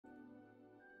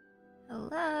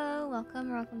Hello,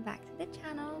 welcome back to the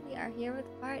channel. We are here with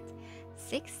part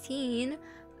 16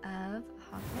 of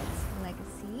Hogwarts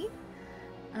Legacy.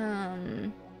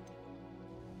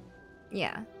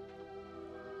 Yeah.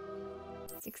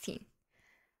 16.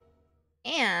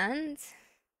 And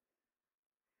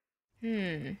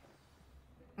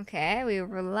okay, we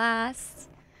were last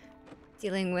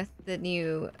dealing with the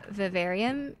new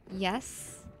vivarium.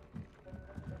 Yes.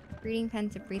 Breeding pen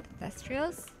to breed the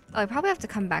thestrals. Oh, I probably have to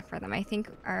come back for them. I think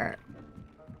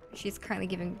she's currently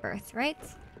giving birth, right?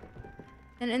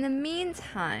 And in the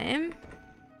meantime,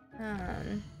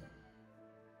 oh,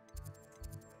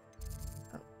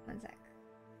 one sec.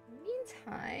 In the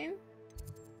meantime,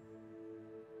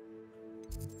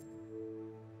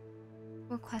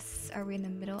 what quests are we in the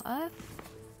middle of?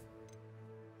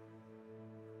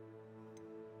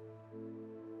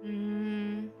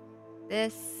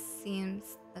 This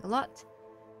seems like a lot.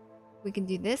 We can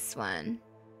do this one.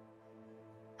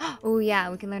 Oh yeah,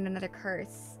 we can learn another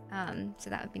curse. So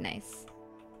that would be nice.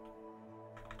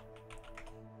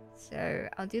 So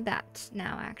I'll do that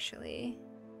now, actually.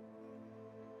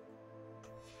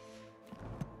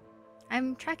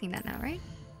 I'm tracking that now, right?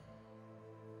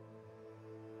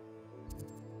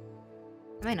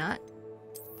 Am I not?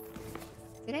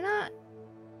 Did I not?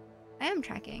 I am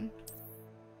tracking.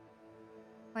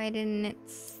 Why didn't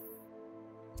it...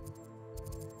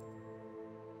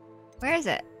 Where is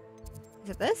it? Is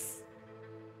it this?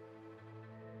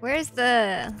 Where's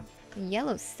the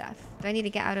yellow stuff? Do I need to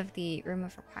get out of the room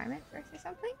of requirement first or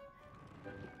something?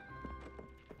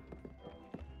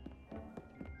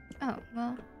 Oh,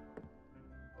 well.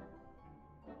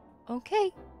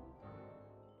 Okay.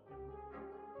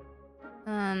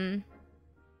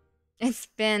 It's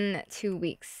been 2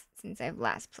 weeks since I've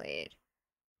last played.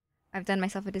 I've done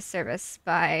myself a disservice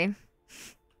by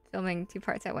filming 2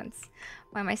 parts at once.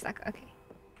 Why am I stuck? Okay.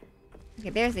 Okay,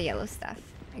 there's the yellow stuff.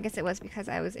 I guess it was because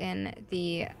I was in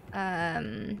the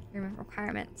room of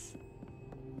requirements.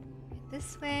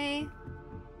 This way.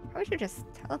 Probably should just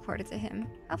teleported to him.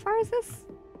 How far is this?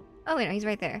 Oh wait, no, he's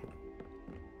right there.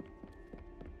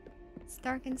 It's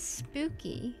dark and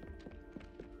spooky.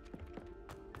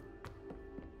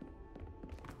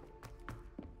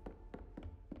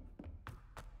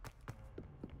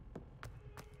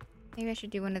 Maybe I should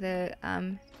do one of the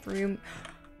room.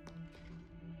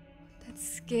 That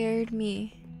scared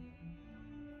me.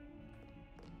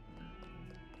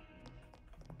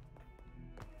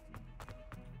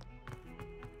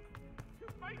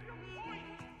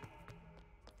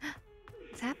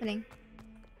 What's happening?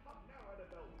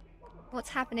 What's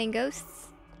happening, ghosts?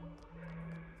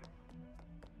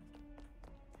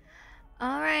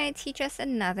 Alright, teach us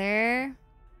another.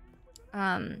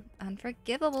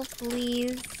 Unforgivable,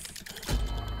 please.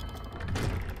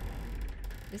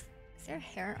 Is there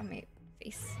hair on my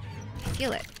face? I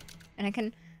feel it. And I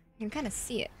can kind of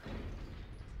see it.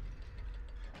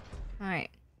 Alright.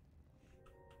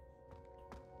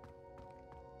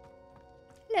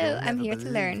 Hello, I'm here to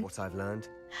learn. What I've learned.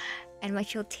 And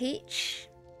what you'll teach.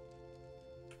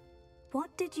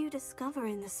 What did you discover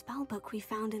in the spellbook we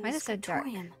found in Why the is it so dark?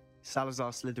 scriptorium? Salazar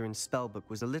Slytherin's spellbook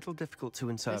was a little difficult to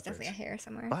There's interpret, definitely a hair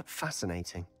somewhere. but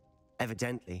fascinating.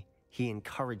 Evidently, he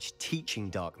encouraged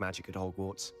teaching dark magic at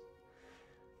Hogwarts.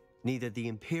 Neither the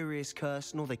Imperious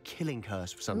Curse nor the Killing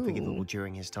Curse was unforgivable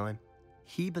during his time.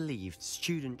 He believed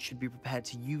students should be prepared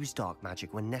to use dark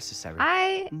magic when necessary.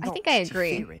 I not think I to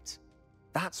agree. fear it.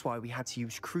 That's why we had to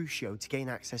use Crucio to gain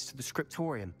access to the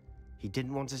scriptorium. He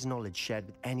didn't want his knowledge shared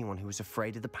with anyone who was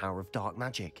afraid of the power of dark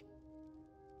magic.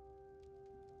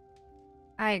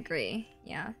 I agree,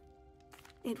 yeah.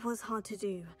 It was hard to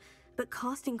do, but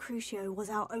casting Crucio was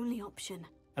our only option.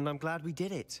 And I'm glad we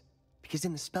did it, because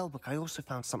in the spellbook I also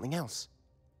found something else.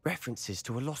 References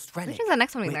to a lost relic. Which is the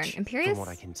next one we learn? Which, Imperious? from what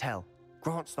I can tell,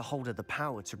 grants the holder the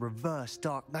power to reverse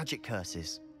dark magic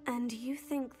curses. And you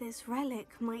think this relic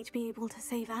might be able to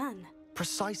save Anne?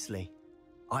 Precisely.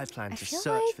 I plan I to feel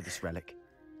search like- for this relic,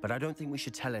 but I don't think we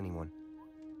should tell anyone.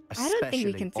 I don't think we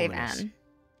Especially can save Ominous. Anne.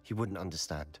 He wouldn't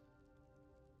understand.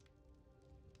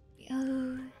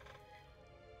 Oh.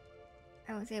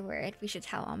 I won't say a word. We should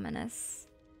tell Ominous.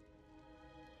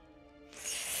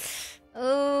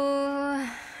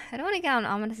 Oh, I don't want to get on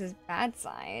Ominous's bad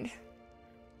side.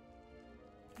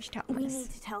 We should tell We Ominous.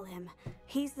 need to tell him.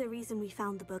 He's the reason we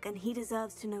found the book, and he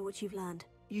deserves to know what you've learned.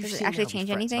 You've Does it seen actually how he change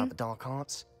frets anything? about the dark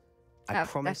arts. I Oh,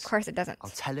 promise. of course it doesn't. I'll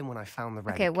tell him when I found the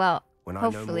relic. Okay, well, when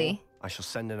hopefully. I know more, I shall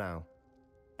send an owl.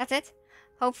 That's it?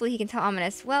 Hopefully he can tell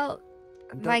Ominous. Well,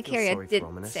 And don't feel Vicaria sorry for did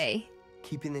Ominous. say.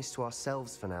 Keeping this to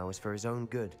ourselves for now is for his own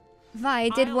good. Vi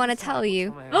did want to tell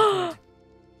you.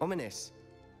 Ominous,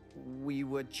 We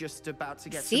were just about to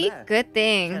get See? to there. Good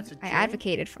thing. Care to I join?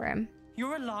 advocated for him.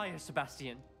 You're a liar,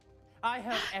 Sebastian. I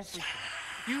heard everything.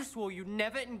 You swore you'd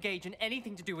never engage in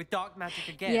anything to do with dark magic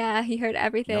again. Yeah, he heard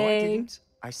everything. No, I didn't.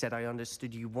 I said I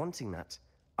understood you wanting that.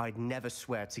 I'd never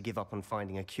swear to give up on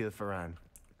finding a cure for Anne.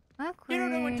 Awkward. You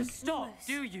don't know when to stop,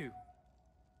 do you?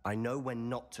 I know when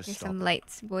not to Here's stop. some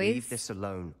lights, boys. Leave this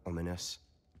alone, Ominous.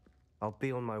 I'll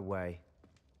be on my way.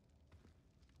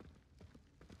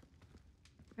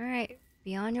 Alright,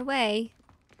 be on your way.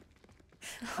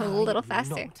 A little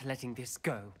faster. I'm not letting this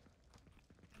go.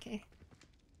 Okay.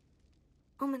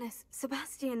 Ominous,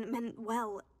 Sebastian meant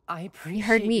well. I appreciate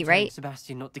heard me, you telling right?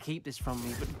 Sebastian not to keep this from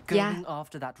me, but Yeah. going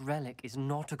after that relic is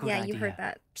not a good Yeah, idea. you heard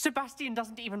that. Sebastian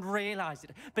doesn't even realize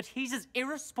it, but he's as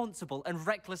irresponsible and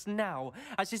reckless now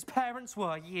as his parents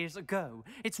were years ago.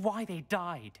 It's why they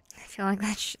died. I feel like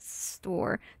that's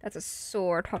that's a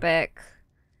sore topic.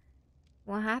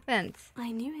 What happened?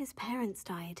 I knew his parents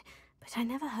died, but I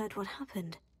never heard what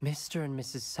happened. Mr. and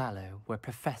Mrs. Sallow were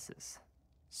professors.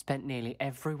 Spent nearly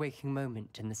every waking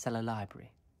moment in the cellar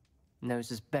library.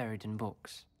 Noses buried in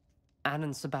books. Anne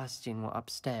and Sebastian were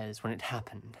upstairs when it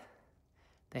happened.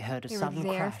 They heard a They were sudden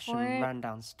there crash for and it? ran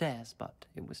downstairs, but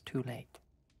it was too late.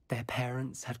 Their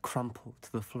parents had crumpled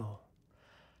to the floor.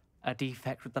 A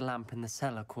defect with the lamp in the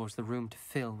cellar caused the room to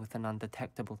fill with an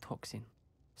undetectable toxin.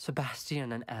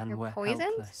 Sebastian and Anne They're were poisoned?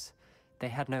 helpless. They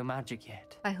had no magic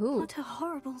yet. By who? What a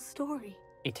horrible story.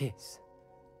 It is.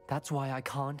 That's why I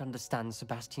can't understand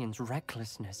Sebastian's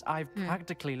recklessness. I've Hmm.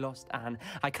 practically lost Anne.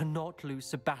 I cannot lose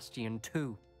Sebastian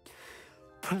too.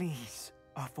 Please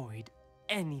avoid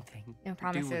anything No to do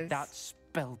promises. with that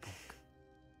spell book.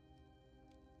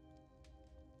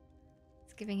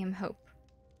 It's giving him hope.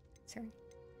 Sorry.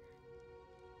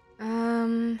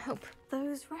 Hope.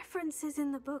 Those references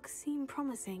in the book seem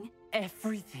promising.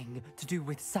 Everything to do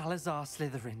with Salazar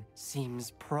Slytherin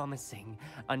seems promising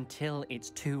until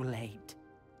it's too late.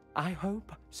 I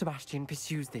hope Sebastian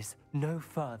pursues this no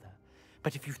further.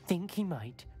 But if you think he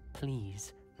might,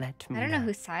 please let me I don't know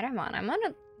whose side I'm on. I'm on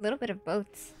a little bit of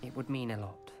both. It would mean a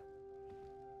lot.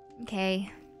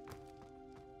 Okay.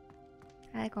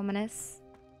 I like Ominous.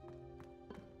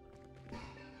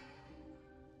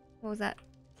 What was that?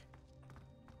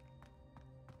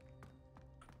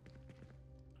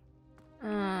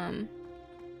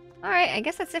 Alright, I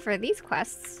guess that's it for these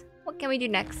quests. What can we do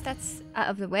next? That's out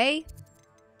of the way.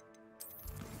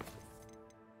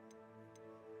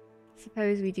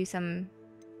 Suppose we do some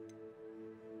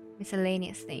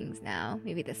miscellaneous things now.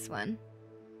 Maybe this one.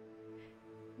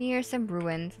 Near some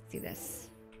ruins. Let's do this.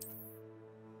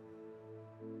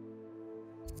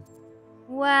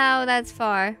 Wow, that's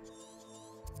far.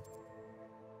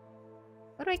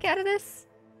 What do I get out of this?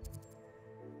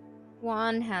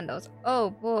 Wand handles. Oh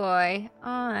boy,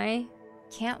 I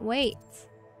can't wait.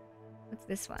 What's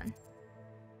this one?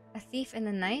 A thief in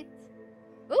the night?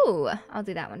 Ooh, I'll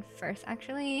do that one first,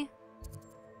 actually.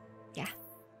 Yeah,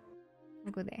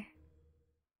 we'll go there.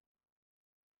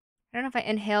 I don't know if I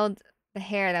inhaled the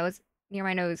hair that was near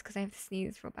my nose because I have to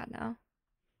sneeze real bad now.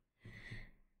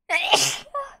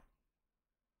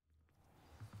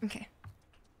 Okay.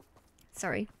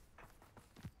 Sorry.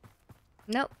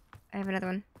 Nope, I have another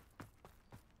one.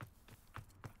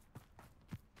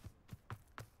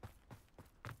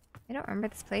 I don't remember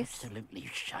this place. Absolutely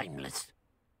shameless.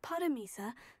 Pardon me,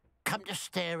 sir. Come to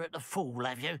stare at the fool,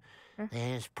 have you? Huh?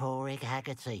 There's poor Egg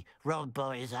Haggerty, robbed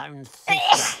by his own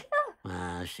sister.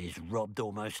 She's robbed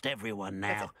almost everyone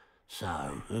now.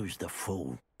 So, who's the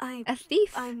fool? A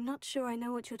thief. I'm not sure I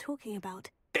know what you're talking about.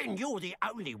 Then you're the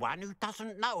only one who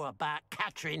doesn't know about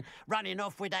Catherine running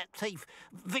off with that thief,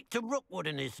 Victor Rookwood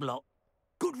and his lot.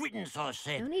 Good riddance, I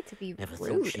said. No need to be Never thought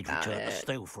rude she'd about return to it.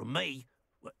 steal from me,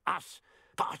 us,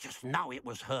 but I just know it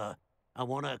was her. I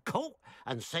want her caught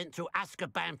and sent to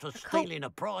Azkaban for stealing a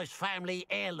prized family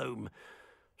heirloom,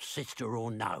 sister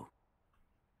or no.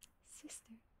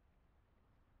 Sister.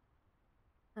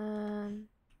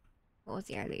 What was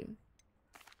the heirloom?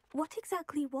 What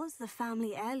exactly was the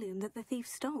family heirloom that the thief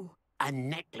stole? A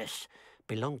necklace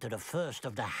belonged to the first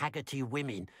of the Haggerty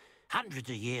women, hundreds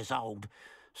of years old.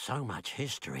 So much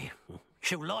history.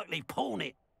 She'll likely pawn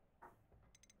it.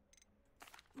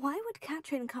 Why would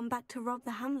Catherine come back to rob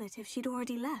the hamlet if she'd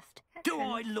already left? Do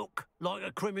I look like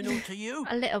a criminal to you?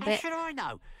 A little How bit. should I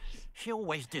know? She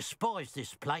always despised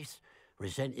this place,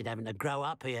 resented having to grow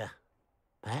up here.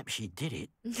 Perhaps she did it.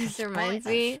 to This spite reminds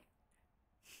us. me.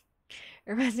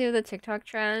 It reminds me of the TikTok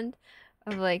trend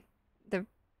of like the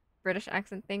British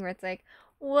accent thing where it's like,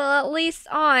 well, at least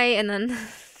I, and then they Are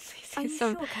say you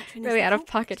some sure Catherine is really the out of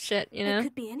culprit? pocket shit, you It know?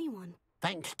 could be anyone.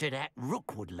 Thanks to that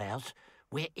Rookwood louse,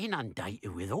 we're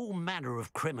inundated with all manner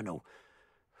of criminal.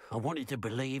 I wanted to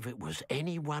believe it was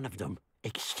any one of them,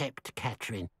 except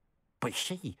Catherine. But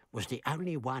she was the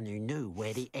only one who knew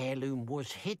where the heirloom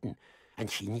was hidden,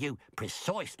 and she knew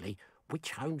precisely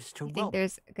which homes to You think rob.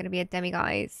 there's gonna be a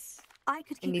demiguise I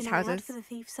could in keep these an eye out houses? for the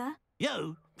thief, sir.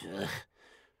 You? Ugh,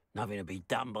 nothing to be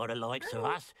done by the likes of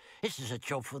us. This is a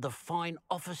job for the fine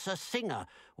officer Singer,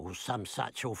 or some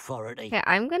such authority. Okay,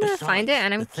 I'm gonna find it Besides,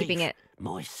 and I'm the keeping thief, it.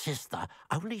 My sister,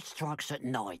 only strikes at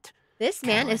night. This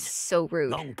man is Coward. so rude.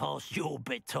 Long past your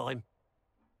bedtime.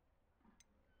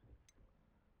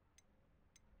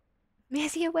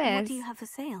 Messy What West. do you have for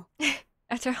sale?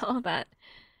 After all that.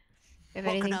 Do you have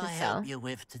What anything can to I sell? help you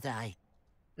with today?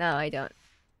 No, I don't.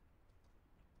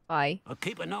 Bye. I'd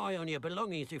keep an eye on your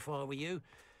belongings if I were you.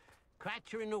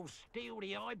 Catherine will steal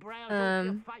the eyebrows off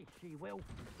your face, she will.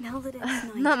 Now that it's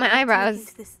night, Not my I'd like to eyebrows. look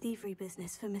into this thievery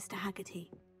business for Mr.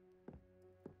 Haggerty.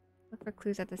 Look for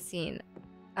clues at the scene.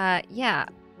 Yeah.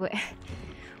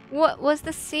 What was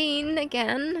the scene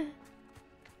again?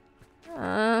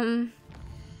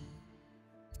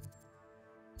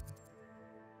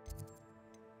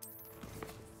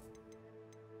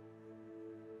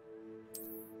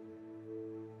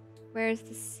 Where's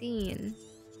the scene?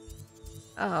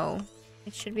 Oh,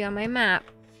 it should be on my map.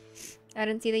 I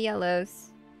didn't see the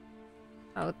yellows.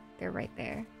 Oh, they're right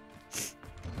there.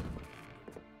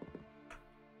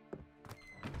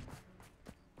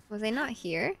 Was I not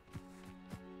here?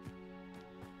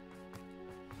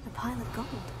 The pile of gold.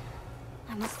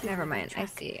 I must be Never on the right mind, I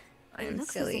track. see. It I'm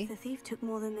looks silly. as if the thief took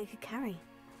more than they could carry.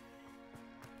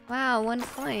 Wow, 1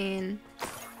 coin.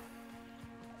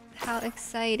 How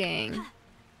exciting.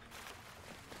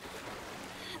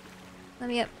 Let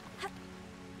me up.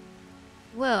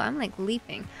 Whoa, I'm like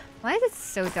leaping. Why is it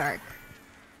so dark?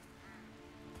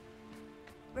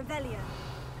 Revelio.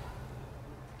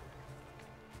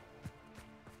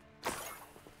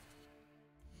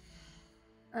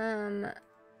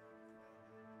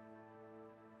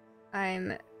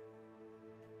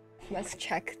 Let's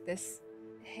check this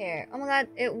hair. Oh my god,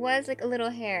 it was like a little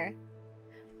hair.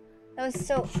 That was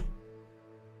so...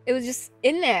 It was just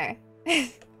in there.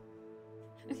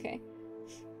 Okay.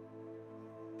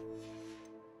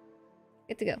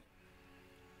 Good to go.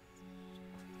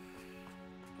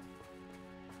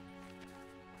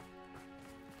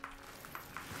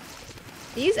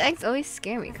 These eggs always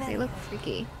scare me because they look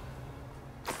freaky.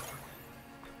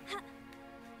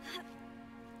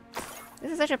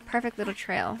 This is such a perfect little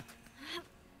trail.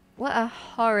 What a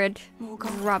horrid More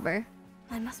gold. robber.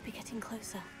 I must be getting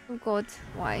closer. Oh god,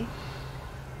 why?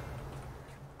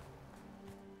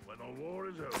 When the war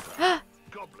is over,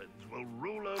 goblins will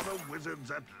rule over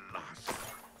wizards at last.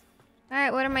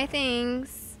 Alright, what are my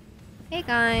things? Hey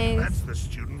guys. That's the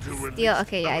student who Steal. released...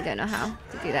 Okay, yeah, I don't know how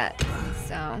to do that.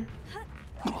 So.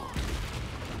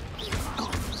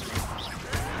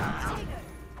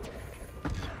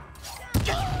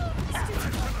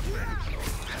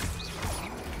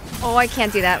 Oh, I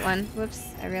can't do that one.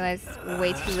 Whoops, I realized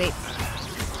way too late.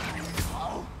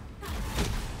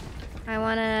 I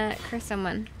wanna curse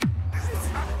someone.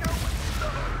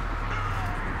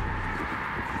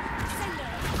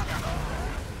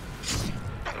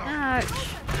 Ouch.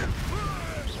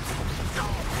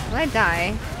 Will I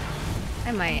die?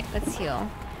 I might. Let's heal.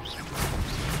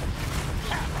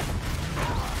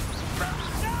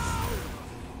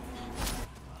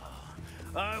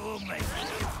 I will make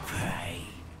you pay.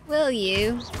 Will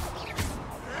you?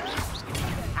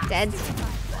 Dead.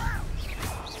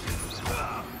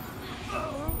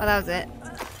 Oh, that was it.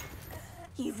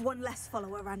 You've one less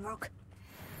follower, Ranrock.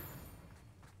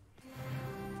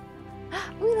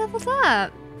 We leveled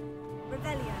up.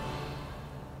 Revelio.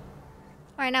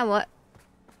 Alright, now what?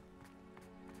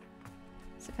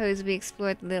 Suppose we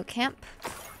explored the little camp.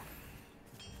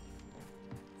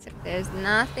 Except there's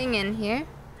nothing in here.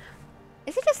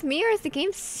 Is it just me or is the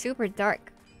game super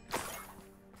dark?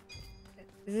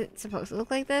 Is it supposed to look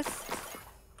like this?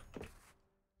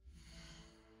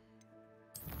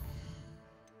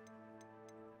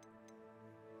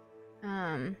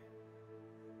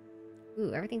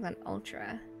 Ooh, everything's on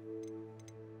ultra.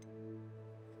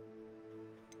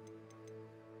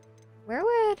 Where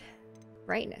would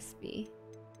brightness be?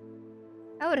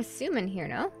 I would assume in here,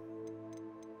 no?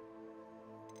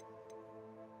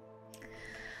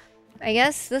 I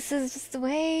guess this is just the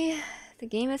way the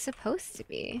game is supposed to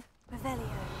be. Revelio.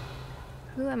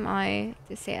 Who am I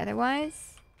to say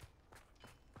otherwise?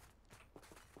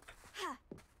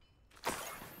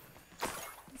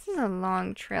 This is a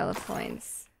long trail of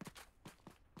points.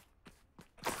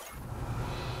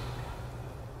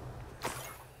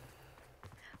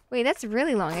 Wait, that's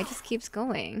really long. It just keeps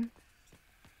going.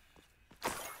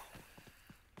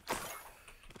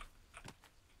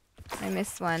 I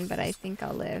missed one, but I think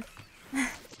I'll live.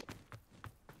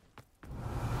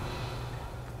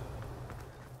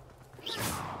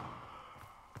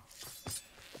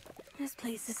 This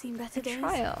place has seen better A days.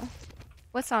 trial.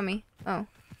 What's on me? Oh.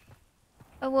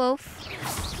 A wolf.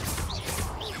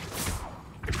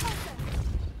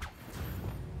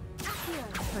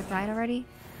 Oh, it died already?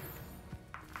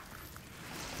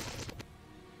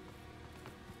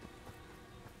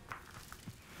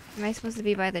 Am I supposed to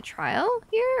be by the trial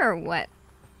here, or what?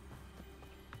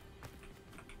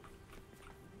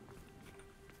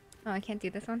 Oh, I can't do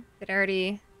this one? Did I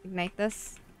already ignite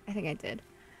this? I think I did.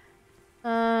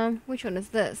 Which one is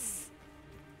this?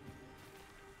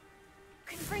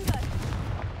 Confringo.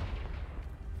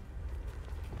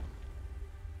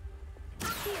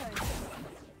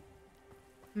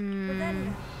 Hmm.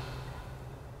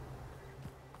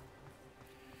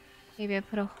 Maybe I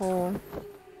put a hole.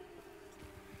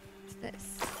 What's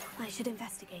this? I should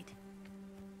investigate.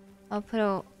 I'll put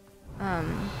a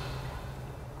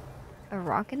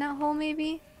rock in that hole,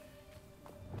 maybe?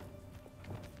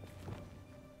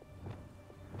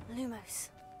 Lumos.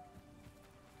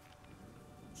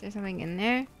 Is there something in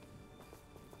there?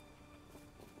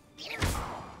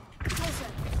 Closer.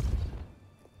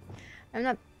 I'm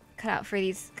not cut out for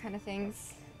these kind of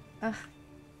things. Ugh.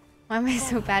 Why am I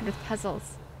so bad with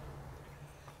puzzles?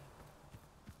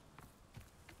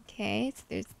 Okay, so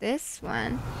there's this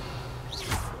one.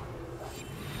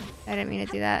 I didn't mean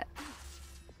to do that.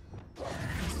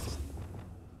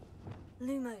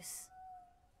 Lumos.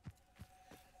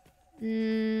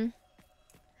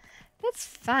 That's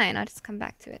fine. I'll just come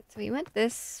back to it. So we went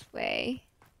this way.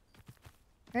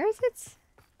 Where is it?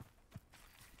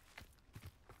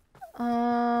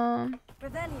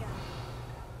 Revelio.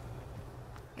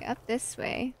 Okay, up this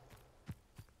way.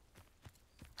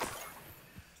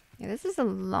 Yeah, this is a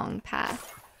long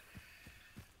path.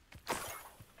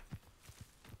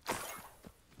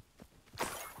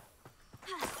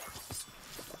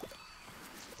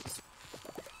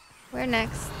 Where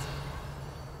next?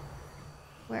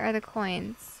 Where are the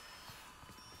coins?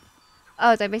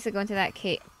 Oh, so I basically go into that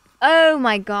cave. Oh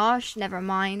my gosh, never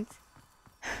mind.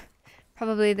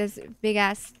 Probably this big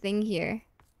ass thing here.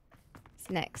 What's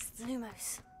next?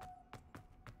 Lumos.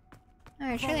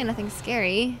 Alright, surely nothing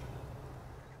scary.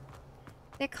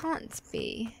 There can't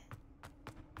be.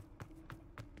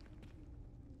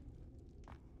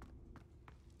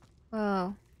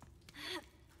 Whoa.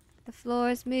 The floor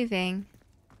is moving.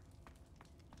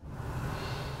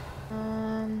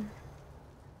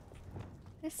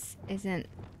 This isn't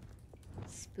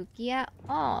spooky at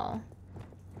all.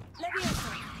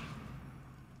 Leviosa.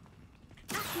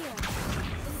 Accio.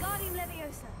 Wingardium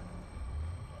Leviosa.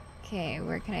 Okay,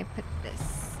 where can I put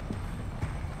this?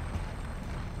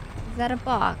 Is that a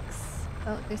box?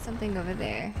 Oh, there's something over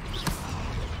there.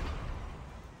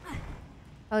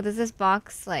 Oh, does this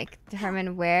box, like,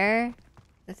 determine where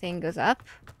the thing goes up?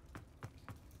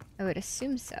 I would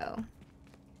assume so.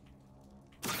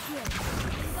 Accio.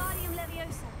 Wingardium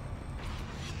Leviosa.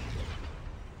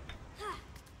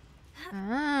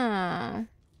 Oh.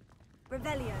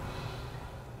 Revelio.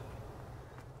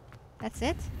 That's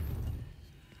it?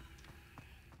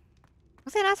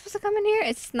 Was I not supposed to come in here?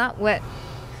 It's not what...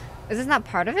 Is this not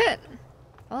part of it?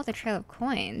 Follow the trail of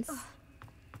coins.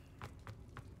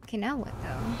 Okay, now what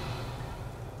though?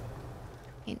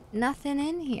 Ain't nothing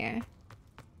in here.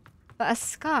 But a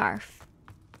scarf.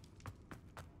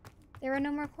 There were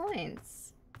no more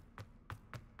coins.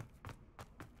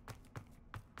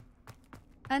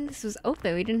 And this was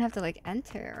open. We didn't have to like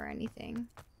enter or anything.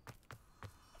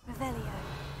 Revelio.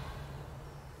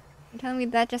 You're telling me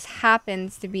that just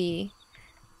happens to be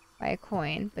by a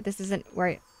coin, but this isn't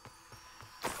where...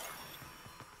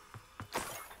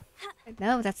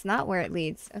 No, that's not where it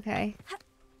leads. Okay.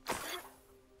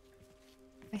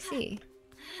 I see.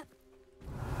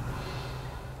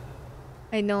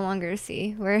 I no longer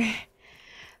see where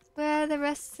are the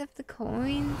rest of the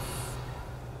coins.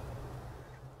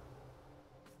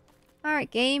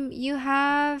 Alright, game, you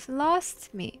have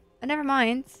lost me. Oh, never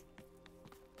mind.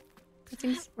 It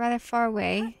seems rather far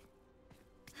away.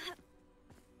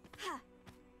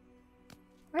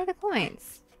 Where are the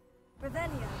coins?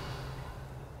 Revelio.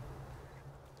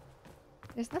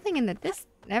 There's nothing in the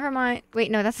never mind.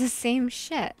 Wait, no, that's the same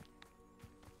shit.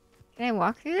 Can I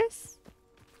walk through this?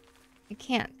 I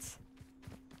can't.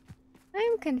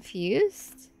 I'm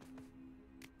confused.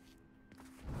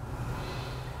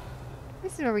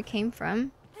 This is where we came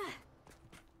from.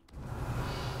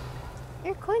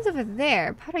 There are coins over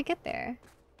there. How do I get there?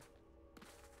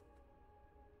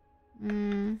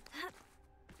 Hmm.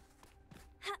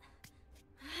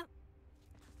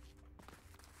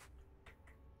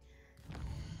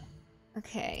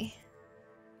 Okay.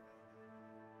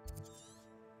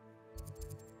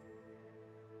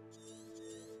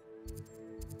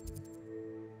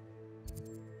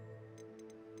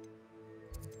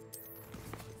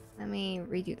 Let me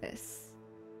redo this.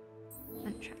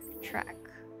 Untrack, track.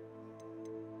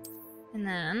 And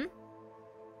then...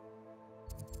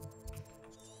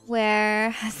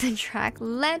 where has the track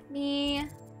led me?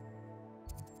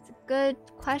 It's a good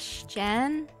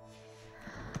question.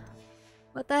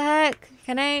 What the heck?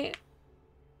 Can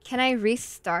I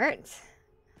restart?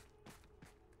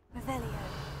 Revelio.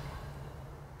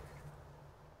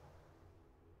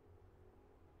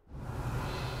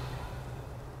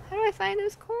 How do I find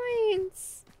those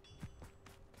coins?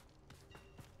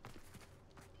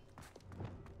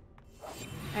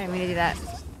 I didn't mean to do that.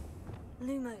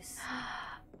 Lumos.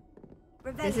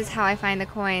 This is how I find the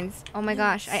coins. Oh my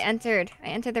gosh, I entered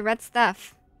the red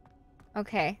stuff.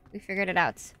 Okay, we figured it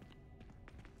out.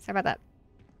 Sorry about that.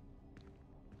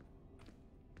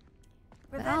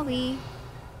 But are we?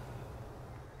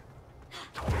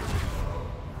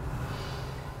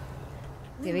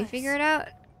 Did we figure it out?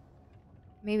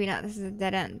 Maybe not. This is a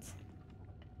dead end.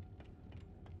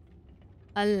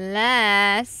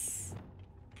 Unless...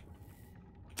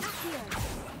 I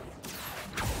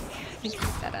think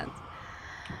it's a dead end.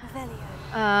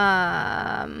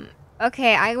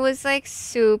 Okay, I was like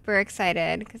super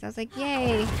excited because I was like,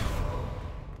 yay.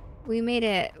 We made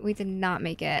it. We did not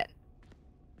make it.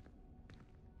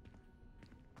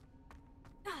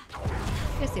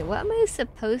 Seriously, what am I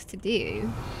supposed to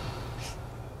do?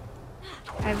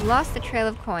 I've lost the trail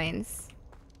of coins.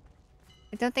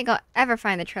 I don't think I'll ever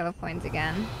find the trail of coins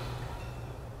again.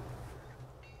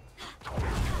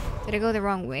 Did I go the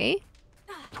wrong way?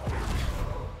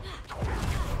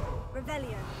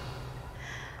 Revelio.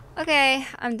 Okay,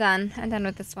 I'm done. I'm done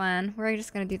with this one. We're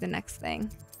just gonna do the next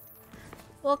thing.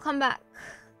 We'll come back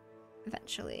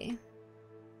eventually.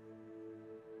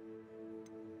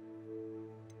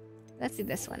 Let's do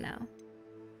this one now.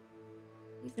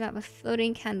 Use the map with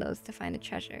floating candles to find the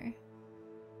treasure.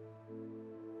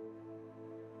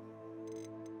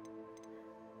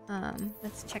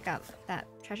 Let's check out that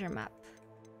treasure map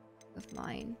of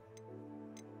mine.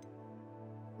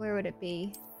 Where would it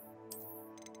be?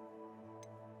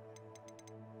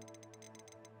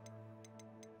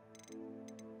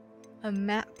 A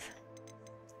map?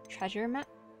 Treasure map?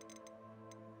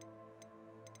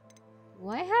 Do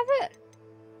I have it?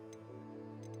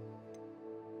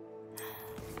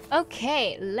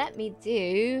 Okay, let me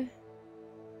do...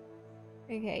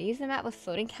 Okay, use the map with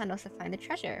floating candles to find the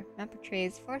treasure. Map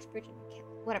portrays forest, bridge, and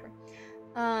whatever.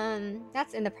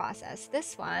 That's in the process.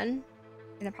 This one,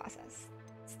 in the process.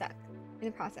 Stuck. In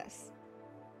the process.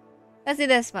 Let's do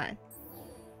this one.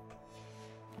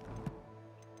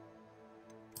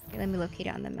 Okay, let me locate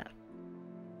it on the map.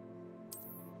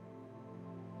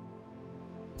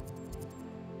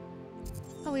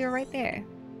 Oh, we were right there.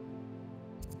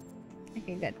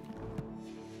 Okay, good.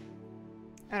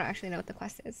 I don't actually know what the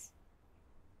quest is.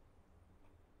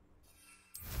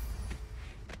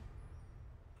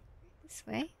 This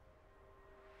way?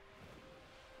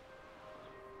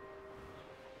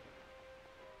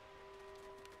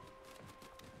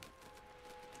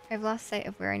 I've lost sight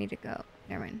of where I need to go.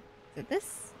 Never mind. Is it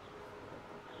this?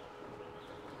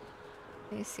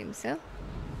 I assume so.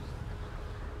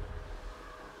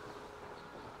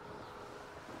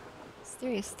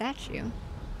 Mysterious statue.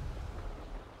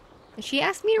 Did she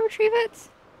ask me to retrieve it?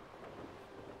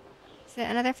 Is it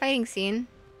another fighting scene?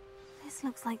 This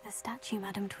looks like the statue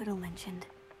Madame Twiddle mentioned.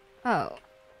 Oh.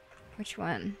 Which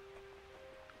one?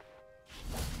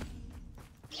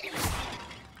 Do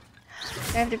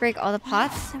I have to break all the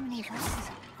pots? So many vases.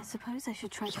 I suppose I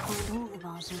should try to find all the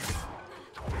vases.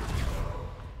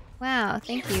 Wow,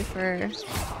 thank you for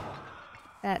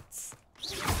that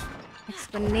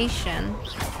explanation.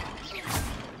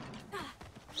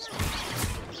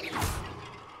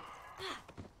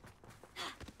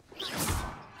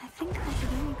 I think there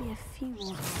should only be a few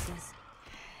more vases.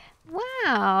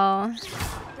 Wow.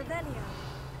 Revelio.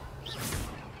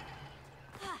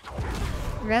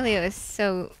 Relio is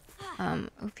so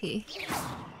OP.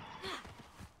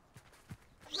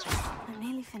 I'm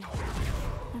nearly finished.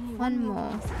 Only One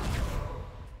more.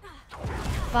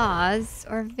 Vase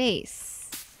or vase?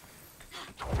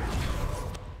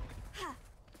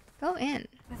 Go in.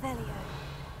 Revelio.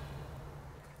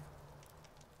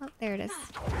 Oh, there it is.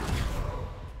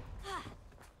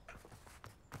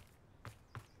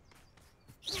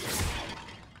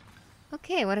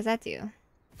 Okay, what does that do?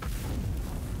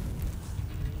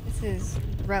 This is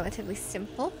relatively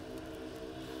simple.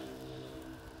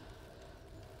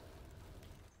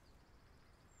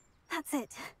 That's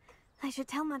it. I should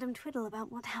tell Madame Twiddle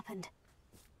about what happened.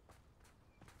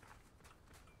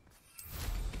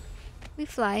 We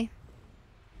fly.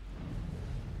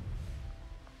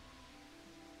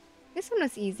 This one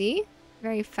was easy.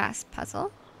 Very fast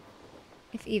puzzle.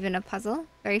 If even a puzzle.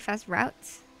 Very fast route.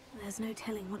 There's no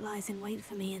telling what lies in wait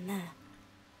for me in there.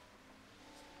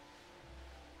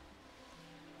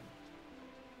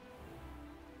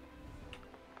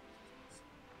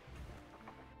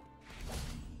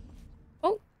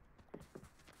 Oh!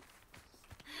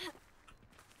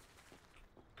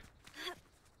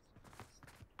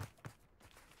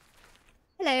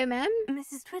 Hello, ma'am.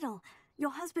 Mrs. Twiddle,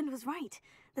 your husband was right.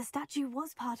 The statue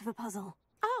was part of a puzzle.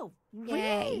 Oh, Yay.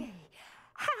 really?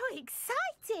 How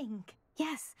exciting!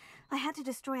 Yes, I had to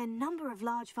destroy a number of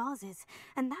large vases,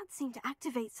 and that seemed to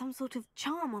activate some sort of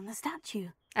charm on the statue.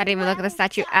 I didn't even look at the Well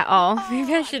statue done. at all. Oh,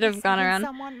 Maybe I should I have miss gone having around.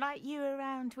 someone like you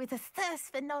around with a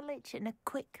thirst for knowledge and a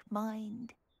quick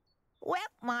mind. Well,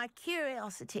 my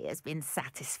curiosity has been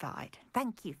satisfied.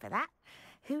 Thank you for that.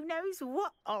 Who knows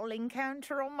what I'll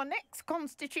encounter on my next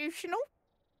constitutional?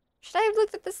 Should I have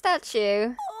looked at the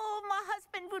statue? Oh, my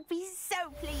husband would be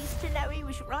so pleased to know he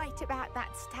was right about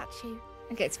that statue.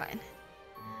 Okay, it's fine.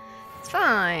 It's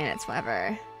fine. It's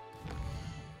whatever.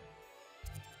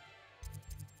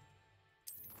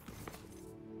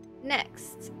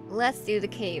 Next, let's do the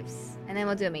caves, and then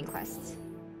we'll do a main quest.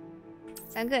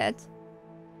 Sound good?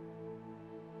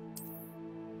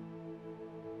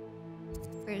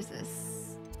 Where's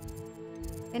this?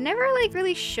 It never, like,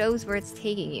 really shows where it's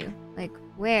taking you. Like,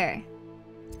 where?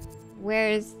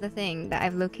 Where's the thing that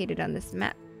I've located on this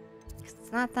map? 'Cause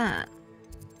it's not that.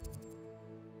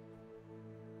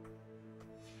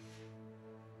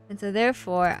 And so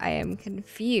therefore, I am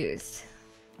confused.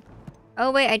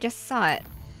 Oh wait, I just saw it.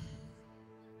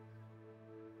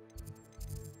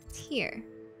 It's here.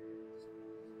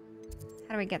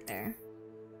 How do I get there?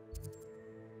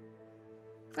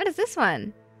 What is this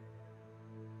one?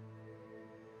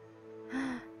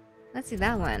 Let's see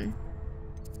that one.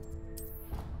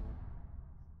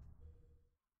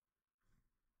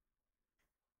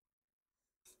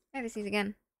 I have to see it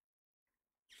again.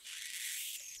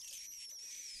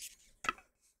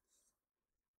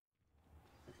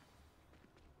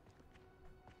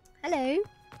 Hello.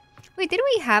 Wait, didn't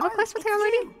we have a quest with her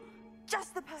already?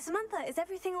 Just the person. Samantha, is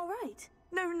everything all right?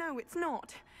 No, it's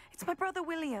not. It's my brother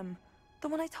William, the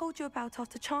one I told you about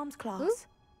after Charms class. Who?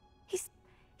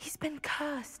 He's been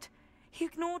cursed. He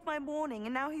ignored my warning,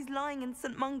 and now he's lying in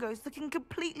St. Mungo's looking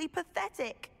completely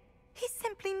pathetic. He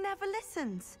simply never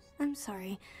listens. I'm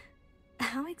sorry.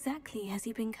 How exactly has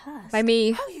he been cursed? By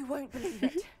me. Oh, you won't believe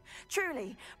it.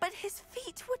 Truly, but his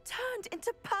feet were turned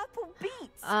into purple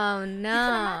beets. Oh You can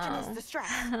imagine no. his distress.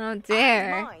 How And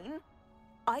dare. mine.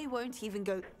 I won't even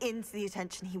go into the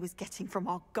attention he was getting from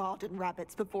our garden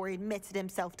rabbits before he admitted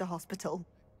himself to hospital.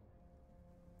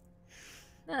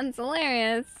 That's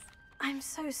hilarious. I'm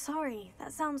so sorry.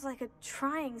 That sounds like a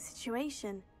trying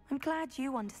situation. I'm glad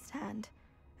you understand.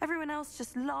 Everyone else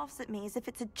just laughs at me as if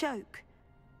it's a joke.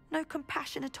 No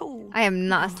compassion at all. I am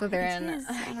not a It Slytherin. is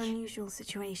an unusual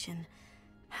situation.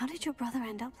 How did your brother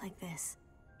end up like this?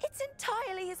 It's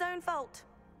entirely his own fault.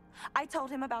 I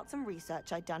told him about some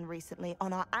research I'd done recently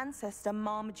on our ancestor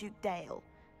Marmaduke Dale.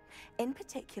 In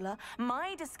particular,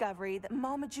 my discovery that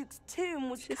Marmaduke's tomb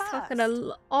was She's cursed. talking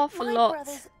an awful My lot.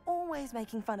 brother's always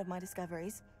making fun of my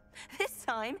discoveries. This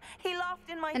time, he laughed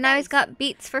in my face. And now he's got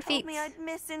beats for Told feet. me I'd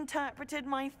misinterpreted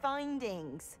my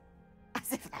findings.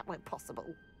 As if that weren't possible.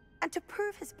 And to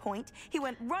prove his point, he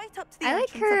went right up to the I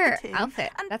like entrance her of the tomb,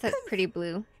 outfit. and That's a poof, pretty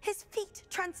blue. his feet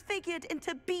transfigured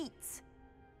into beets.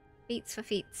 Beats for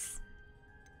feet.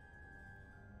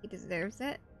 He deserves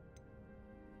it.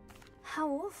 How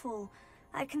awful.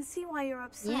 I can see why you're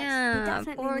upset. He Yeah,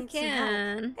 definitely poor needs some help.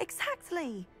 Ken.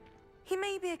 Exactly. He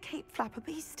may be a cape flapper,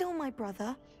 but he's still my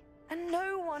brother. And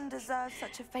no one deserves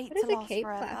such a fate What to does a last cape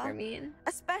forever. flapper mean?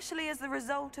 Especially as the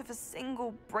result of a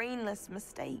single brainless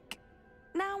mistake.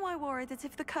 Now I worry that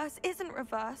if the curse isn't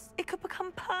reversed, it could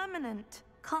become permanent.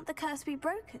 Can't the curse be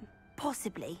broken?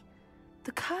 Possibly.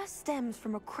 The curse stems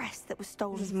from a crest that was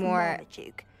stolen This is from more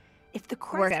Marmaduke. If the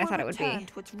crest work than I were thought it would be. returned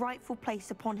to its rightful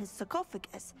place upon his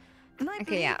sarcophagus, then I Okay,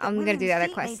 believe yeah, that I'm gonna do the other William's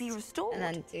feet quest. may be restored. And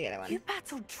then do the other You one.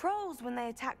 battled trolls when they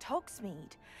attacked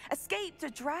Hogsmeade, escaped a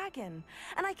dragon,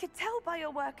 and I could tell by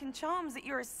your work and charms that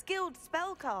you're a skilled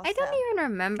spellcaster. I don't even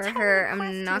remember Turning her, a quest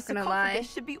I'm to not a gonna lie.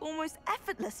 sarcophagus should be almost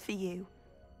effortless for you.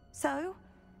 So,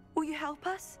 will you help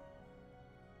us?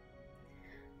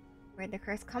 Where'd the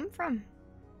curse come from?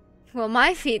 Well,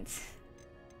 my feet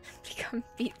become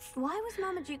beets. Why was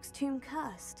Marmaduke's tomb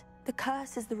cursed? The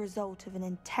curse is the result of an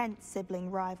intense sibling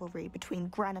rivalry between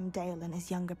Granham Dale and his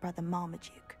younger brother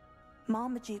Marmaduke.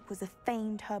 Marmaduke was a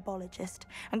famed herbologist,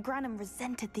 and Granham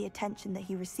resented the attention that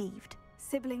he received.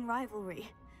 Sibling rivalry.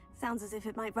 Sounds as if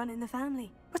it might run in the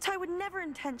family. But I would never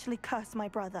intentionally curse my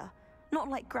brother, not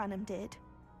like Granham did.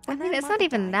 I When mean, their it's not mother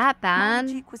even died, that bad.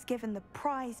 Marmaduke was given the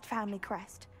prized family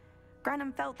crest.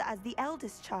 Granham felt that as the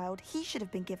eldest child, he should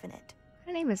have been given it.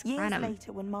 Her name is Years Granham.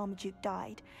 later, when Marmaduke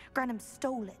died, Granham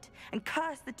stole it and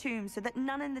cursed the tomb so that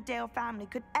none in the Dale family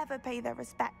could ever pay their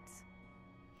respects.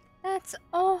 That's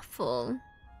awful.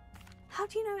 How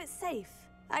do you know it's safe?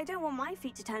 I don't want my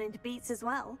feet to turn into beets as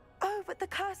well. Oh, but the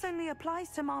curse only applies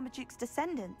to Marmaduke's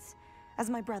descendants, as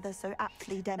my brother so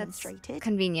aptly demonstrated.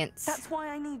 Convenience. That's why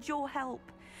I need your help.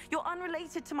 You're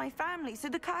unrelated to my family, so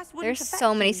the curse wouldn't There's affect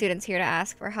so many you. students here to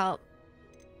ask for help.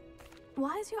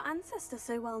 Why is your ancestor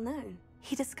so well known?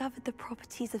 He discovered the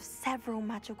properties of several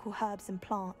magical herbs and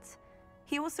plants.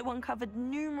 He also uncovered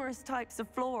numerous types of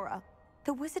flora.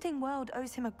 The wizarding world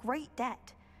owes him a great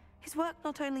debt. His work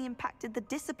not only impacted the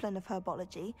discipline of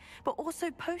herbology, but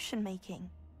also potion making.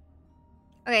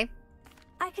 Okay,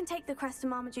 I can take the crest to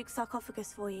Marmaduke's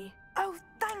sarcophagus for you. Oh,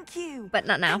 thank you! but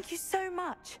not now. Thank you so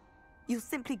much. You'll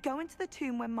simply go into the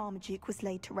tomb where Marmaduke was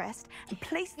laid to rest and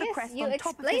place the Yes, crest you on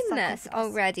top of his explained this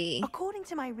sarcophagus. already. According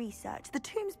to my research, the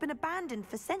tomb's been abandoned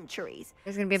for centuries.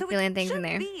 There's gonna be a so billion it things in should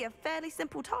there. be a fairly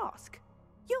simple task.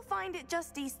 You'll find it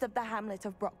just east of the hamlet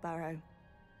of Brockborough.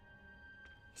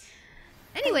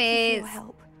 Thank you for Anyways, your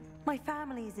help. My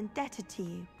family is indebted to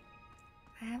you.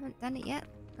 I haven't done it yet,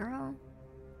 girl.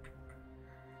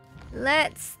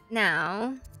 Let's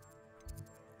now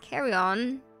carry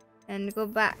on and go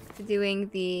back to doing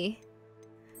the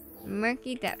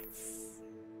murky depths.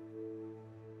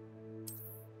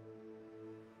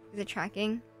 Is it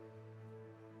tracking?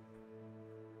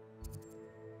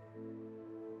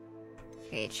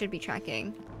 Okay, it should be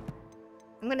tracking.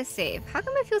 I'm gonna save. How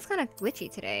come it feels kind of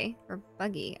glitchy today? Or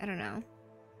buggy? I don't know.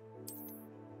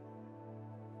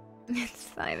 It's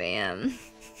 5 a.m.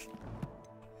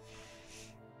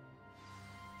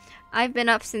 I've been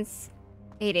up since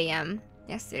 8 a.m.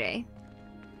 yesterday.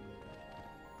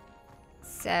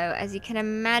 So, as you can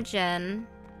imagine,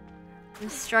 I'm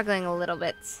struggling a little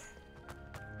bit.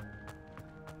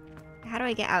 How do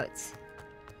I get out?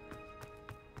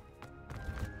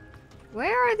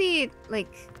 Where are the,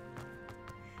 like...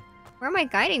 Where are my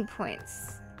guiding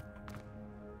points?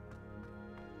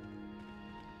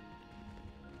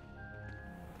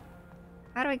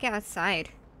 How do I get outside?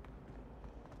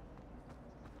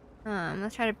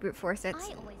 Let's try to brute force it. I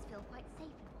always feel quite safe.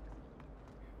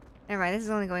 Never mind, this is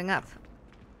only going up.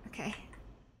 Okay.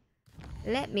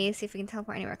 Let me see if we can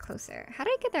teleport anywhere closer. How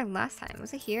did I get there last time?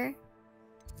 Was it here?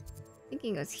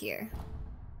 Thinking it was here.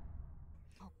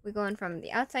 We're going from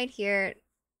the outside here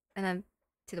and then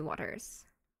to the waters.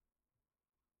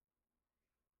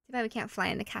 Too bad we can't fly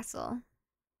in the castle.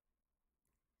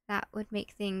 That would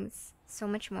make things so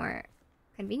much more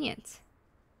convenient.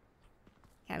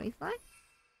 Can we fly?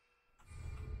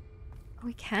 Oh,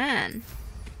 we can.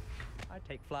 I'd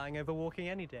take flying over walking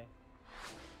any day.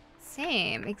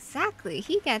 Same, exactly.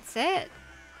 He gets it.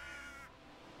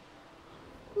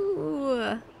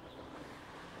 Ooh.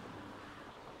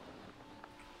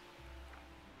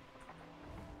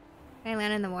 Can I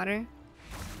land in the water?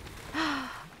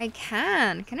 I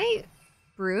can. Can I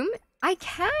broom? I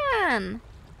can.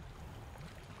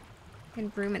 I can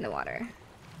broom in the water.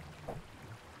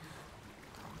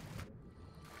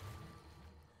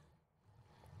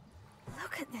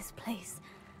 Look at this place.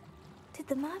 Did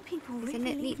the mer people Isn't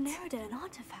really it leave neat? Nerida an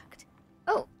artifact?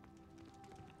 Oh.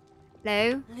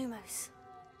 Hello. Lumos.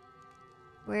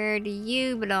 Where do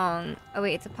you belong? Oh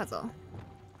wait, it's a puzzle.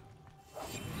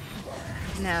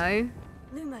 No.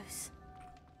 Lumos.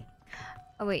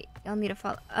 Oh wait, y'all need to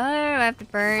follow. Oh, I have to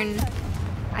burn.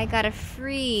 I gotta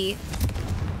free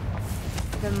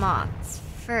the moths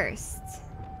first.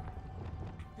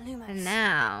 Lumos. And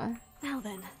now. Now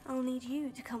then, I'll need you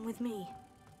to come with me.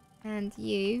 And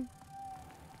you.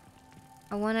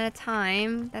 One at a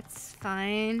time. That's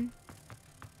fine.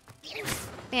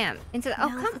 Bam. Into the. Oh,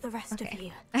 Now come. for the rest of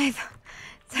you.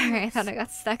 Sorry, I thought I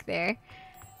got stuck there.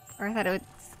 Or I thought it was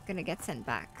gonna get sent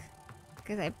back.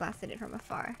 Because I blasted it from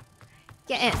afar.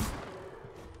 Get in.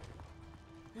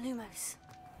 Lumos.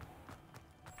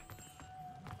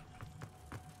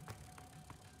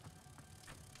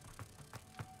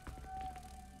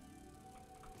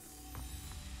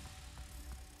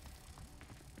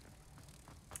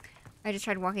 I just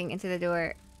tried walking into the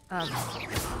door.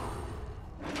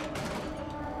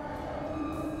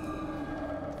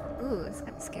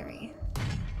 scary.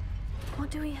 What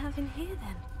do we have in here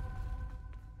then?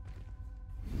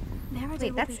 Narada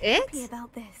Wait, will that's be it? happy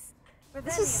about this.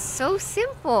 This is so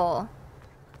simple.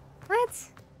 What?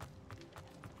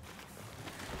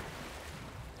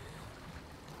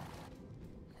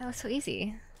 That was so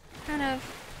easy. Kind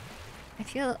of. I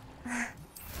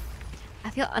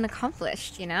feel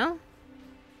unaccomplished, you know?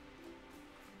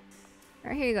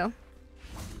 Alright, here you go.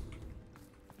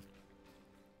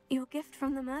 Your gift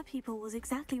from the mer people was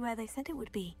exactly where they said it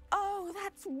would be. Oh,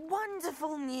 that's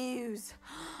wonderful news.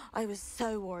 I was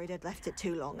so worried I'd left it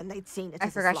too long and they'd seen it I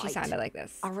as forgot a she slight. sounded like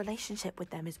this. Our relationship with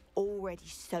them is already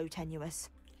so tenuous.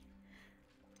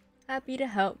 Happy to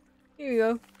help. Here you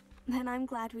go. Then I'm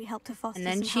glad we helped to foster And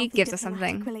then some she healthy gives us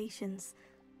diplomatic something. relations.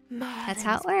 That's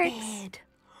how it works. Beard.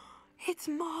 It's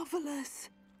marvelous.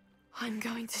 I'm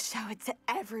going to show it to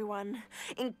everyone,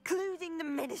 including the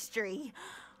ministry.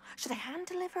 Should I hand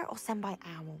deliver it or send by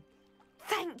owl?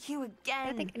 Thank you again. I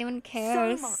don't think anyone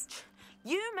cares. So much.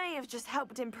 You may have just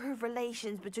helped improve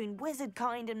relations between wizard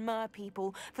kind and mer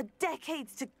people for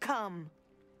decades to come.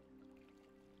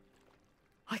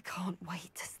 I can't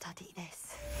wait to study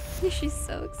this. She's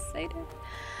so excited.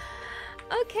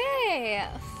 Okay,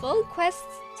 full quest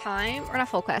time, or not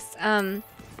full quest,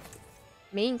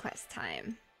 main quest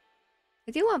time.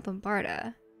 I do want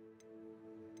Bombarda.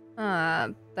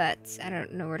 But I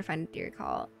don't know where to find a deer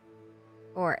call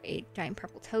or a giant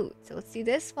purple toad. So let's do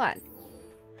this one.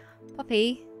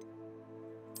 Poppy.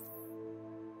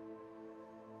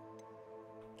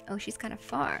 Oh, she's kind of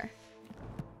far.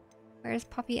 Where's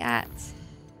Poppy at?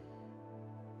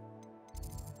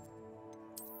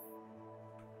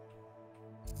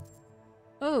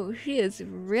 Oh, she is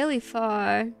really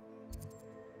far. Okay,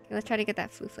 let's try to get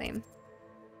that flu flame.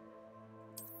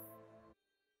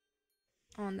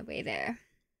 On the way there.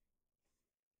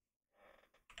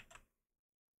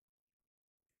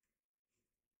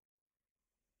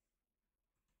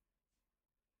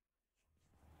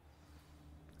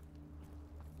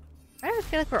 I don't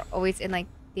feel like we're always in like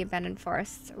the abandoned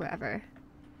forests or whatever.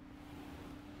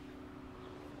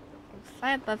 We'll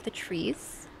fly above the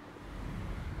trees.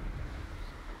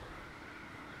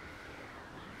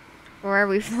 Or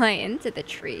we fly into the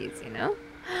trees, you know?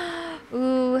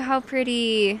 Ooh, how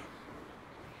pretty.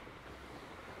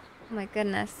 Oh my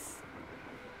goodness.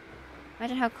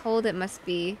 Imagine how cold it must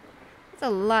be.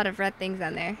 There's a lot of red things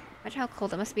on there. Imagine how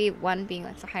cold it must be, one being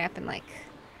like so high up and like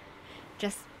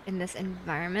just in this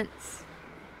environment.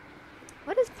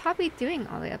 What is Poppy doing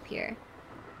all the way up here?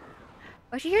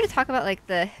 Was she here to talk about like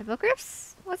the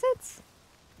hippogriffs? Was it?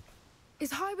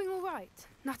 Is Highwing alright?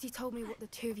 Natty told me what the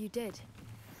two of you did.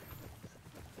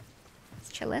 He's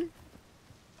chilling.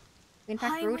 We in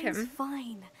fact rode Highwing's him.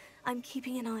 fine. I'm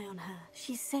keeping an eye on her.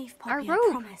 She's safe, Poppy, Our I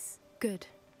robe. promise. Good.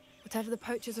 Whatever the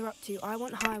poachers are up to, I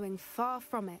want Highwing far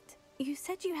from it. You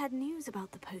said you had news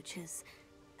about the poachers,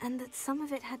 and that some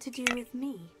of it had to do with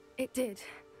me. It did.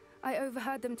 I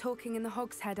overheard them talking in the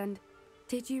Hogshead, and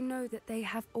did you know that they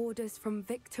have orders from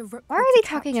Victor Rookwood? Why are they to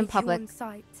talking in capture you public on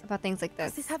sight? about things like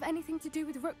Does this? this have anything to do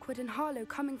with Rookwood and Harlow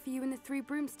coming for you in the Three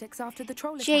Broomsticks after the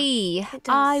troll attack? Gee, It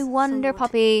does, I wonder, somewhat.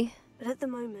 Poppy. But at the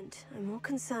moment, I'm more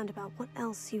concerned about what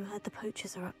else you heard the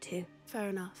poachers are up to. Fair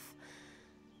enough.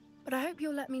 But I hope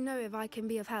you'll let me know if I can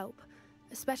be of help,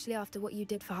 especially after what you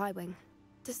did for Highwing.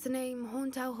 Does the name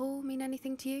Horntail Hall mean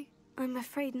anything to you? I'm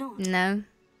afraid not. No.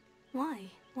 Why?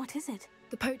 What is it?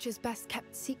 The poacher's best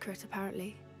kept secret,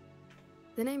 apparently.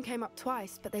 The name came up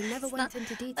twice, but they never It's went not-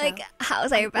 into detail. Like, how is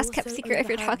that I your best kept also secret if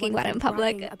you're overheard talking one about it of in them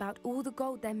public? bragging about all the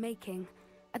gold they're making,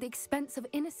 at the expense of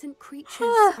innocent creatures,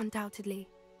 Huh. undoubtedly.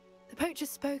 The poachers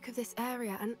spoke of this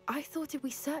area, and I thought if we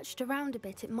searched around a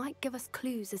bit, it might give us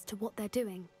clues as to what they're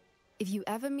doing. If you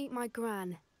ever meet my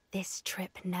gran, this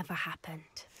trip never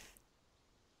happened.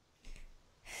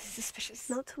 Suspicious.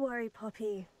 Not to worry,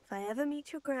 Poppy. If I ever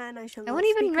meet your gran, I shall I not won't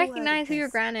even speak a word of recognize who your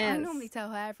this. gran I is. normally tell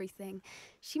her everything.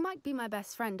 She might be my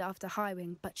best friend after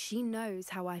Highwing, but she knows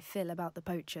how I feel about the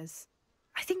poachers.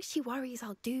 I think she worries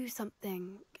I'll do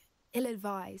something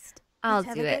ill-advised. I'll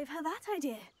Whatever do it. gave her that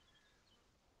idea?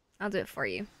 I'll do it for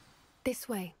you. This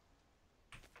way.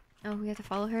 Oh, we have to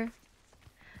follow her?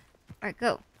 Alright,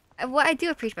 go. What I do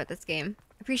appreciate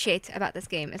about this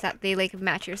game is that they like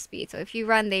match your speed. So if you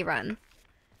run, they run.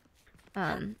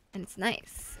 And it's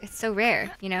nice. It's so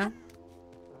rare, you know?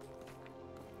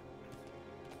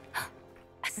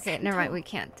 Okay, never mind, we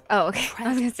can't. Oh, okay. I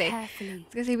was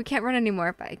gonna say we can't run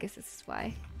anymore, but I guess this is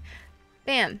why.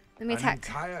 Bam! Let me An attack.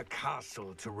 entire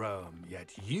castle to roam, yet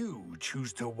you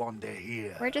choose to wander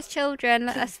here. We're just children.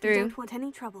 Let us We through. don't want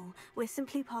any trouble. We're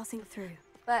simply passing through.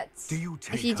 But Do you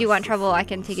if you take do us want for trouble, I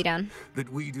can fools take you down.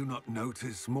 That we do not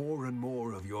notice more and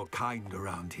more of your kind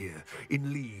around here,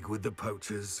 in league with the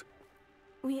poachers.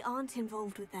 We aren't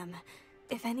involved with them.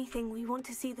 If anything, we want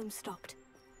to see them stopped.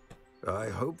 I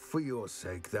hope for your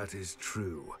sake that is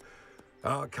true.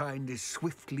 Our kind is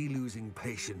swiftly losing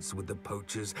patience with the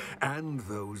poachers and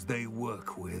those they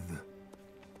work with.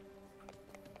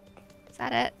 Is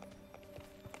that it?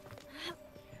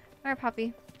 Or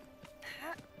Poppy?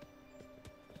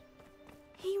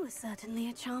 He was certainly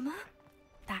a charmer.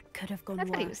 That could have gone I worse.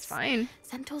 thought he was fine.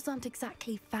 Centaurs aren't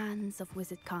exactly fans of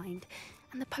wizard kind,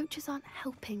 and the poachers aren't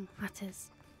helping matters.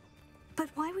 But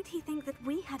why would he think that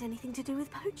we had anything to do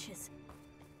with poachers?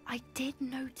 I did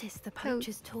notice the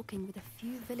poachers talking with a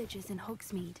few villagers in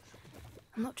Hogsmeade.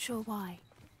 I'm not sure why.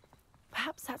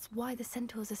 Perhaps that's why the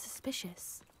centaurs are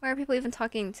suspicious. Why are people even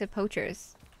talking to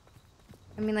poachers?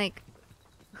 I mean, like,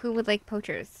 who would like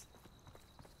poachers?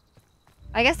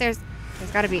 I guess there's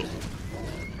gotta be.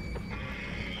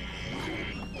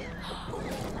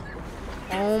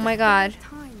 Oh my god.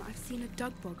 Time I've seen a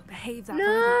dugbog behave that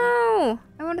No!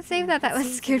 I want to save that. That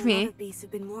was scared me. Other beasts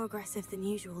have been more aggressive than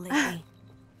usual lately.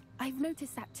 I've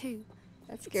noticed that too.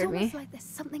 That scared it's me. almost like there's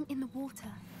something in the water.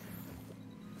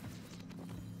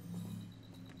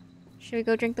 Should we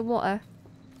go drink the water?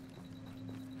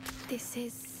 This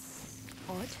is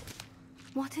odd.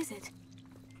 What is it?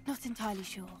 Not entirely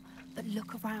sure, but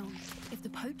look around. If the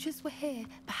poachers were here,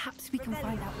 perhaps we can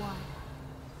find out why.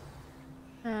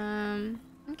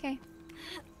 Okay.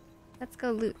 Let's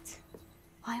go loot.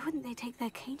 Why wouldn't they take their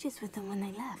cages with them when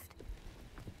they left?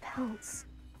 Pelts.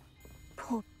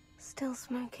 Poor, still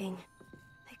smoking.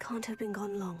 They can't have been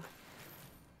gone long.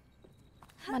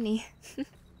 Money.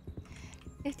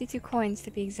 52 coins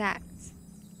to be exact.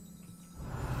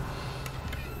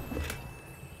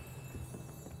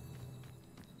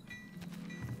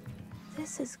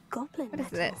 This is goblin What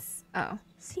is metal. this? Oh.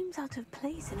 Seems out of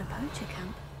place in a poacher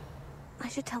camp. I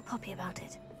should tell Poppy about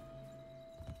it.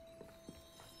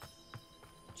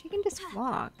 She can just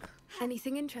walk.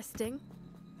 Anything interesting?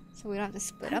 So we don't have to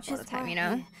split up all the Poachers time, were you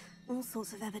know? here, all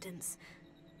sorts of evidence.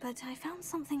 But I found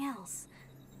something else.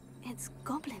 It's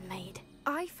goblin made.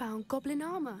 I found goblin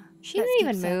armor. She Let's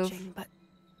didn't keep even move. searching, but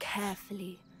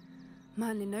carefully.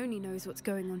 Merlin only knows what's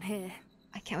going on here.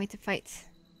 I can't wait to fight.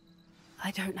 I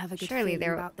don't have a good Surely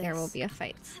feeling about this. there will be a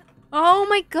fight. Oh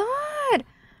my god!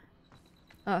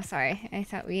 Oh, sorry. I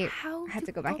thought we How had do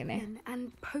to go back in there. goblin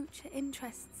and poacher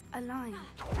interests align?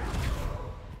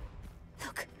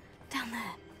 Look, down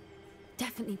there.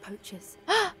 Definitely poachers.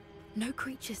 No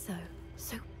creatures though.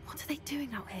 So what are they doing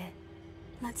out here?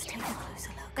 Let's take a closer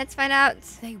look. Let's find out.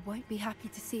 They won't be happy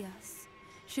to see us.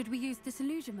 Should we use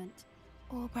disillusionment?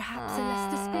 Or perhaps a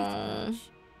less discreet approach?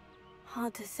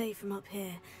 Hard to say from up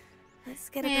here. Let's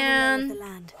get a Man. better lay of the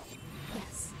land.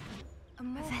 Yes. A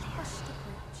more hushed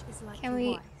approach is likely Can we-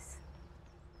 wise.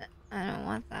 I don't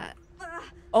want that.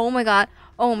 Oh my god.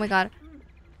 Oh my god.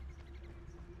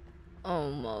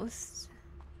 Almost.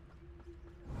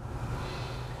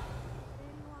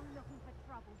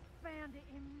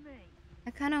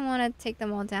 I kind of want to take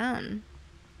them all down.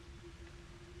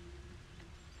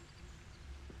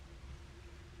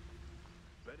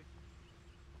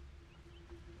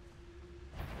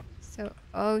 So,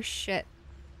 oh shit.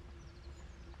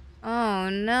 Oh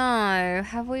no,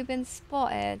 have we been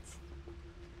spotted?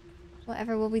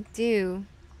 Whatever will we do?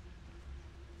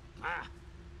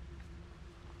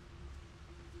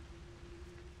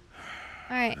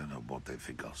 Alright, I don't know what they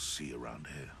think I'll see around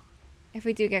here. if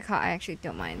we do get caught, I actually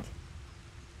don't mind.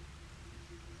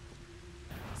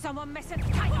 Someone mess it.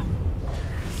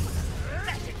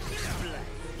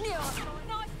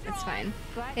 It's fine.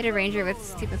 Hit a ranger with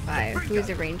Stupefy. Who is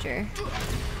a ranger?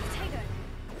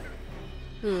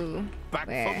 Who? Back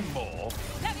Where? for more.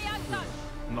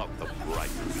 Not the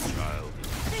brightest child.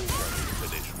 Trying to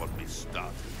finish what we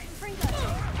started.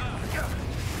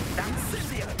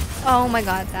 Oh my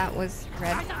god, that was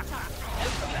red.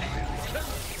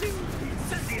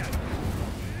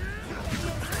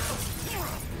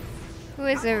 Who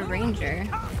is a ranger?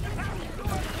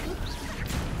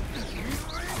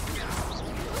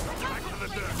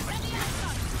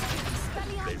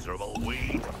 Miserable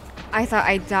weed. I thought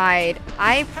I died.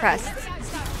 I pressed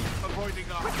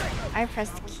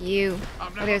Q.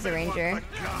 Oh, there's a ranger.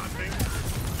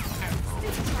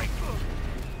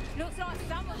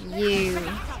 You.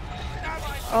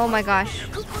 Oh my gosh.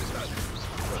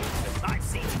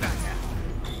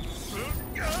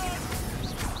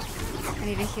 I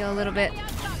need to heal a little bit.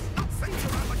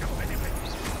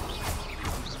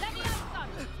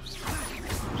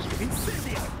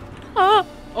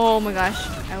 Oh my gosh.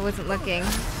 I wasn't looking.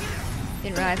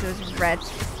 Didn't realize it was red.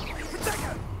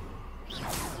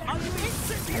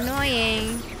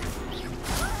 Annoying.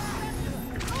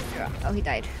 Oh, he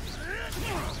died.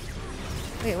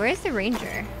 Wait, where's the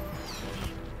ranger?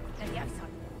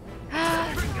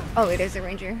 Oh, it is a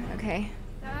ranger. Okay.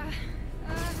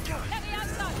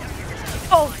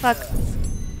 Oh, fuck.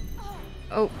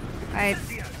 Oh, that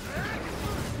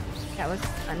was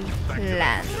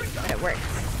unplanned, but it worked.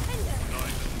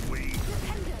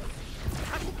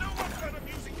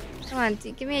 Come on,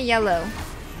 give me a yellow.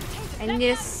 I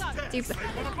need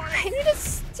to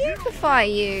stupefy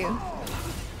you.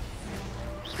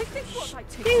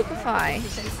 Stupefy.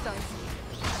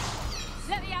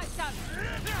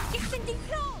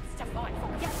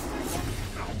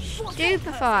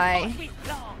 Stupefy.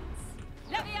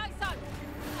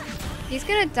 He's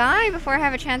gonna die before I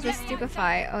have a chance to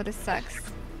stupefy. Oh, this sucks.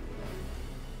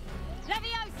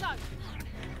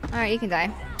 Alright, you can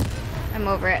die. I'm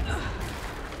over it.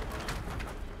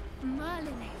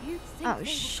 Merlin, you'd think Oh, they were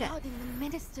shit. guarding the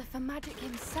Minister for Magic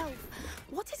himself.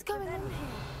 What is going on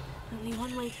here? Only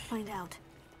one way to find out.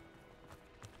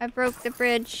 I broke the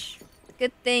bridge.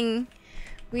 Good thing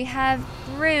we have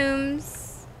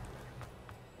brooms.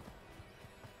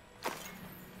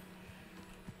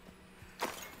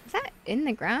 Is that in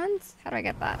the ground? How do I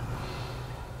get that?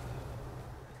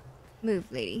 Move,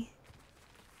 lady.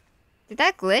 Did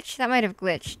that glitch? That might have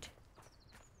glitched.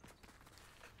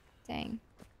 Dang.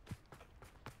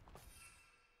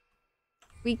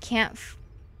 We can't.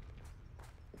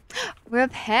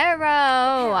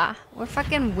 Reparo! We're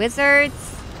fucking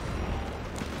wizards.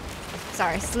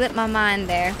 Sorry, slipped my mind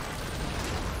there.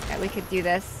 That we could do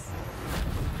this.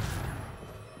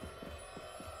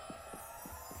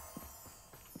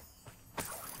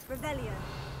 Revelio.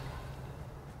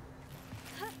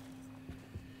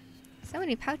 So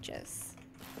many pouches.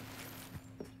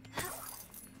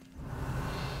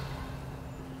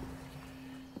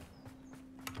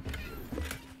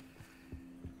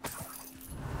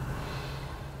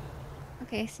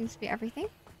 Okay, seems to be everything.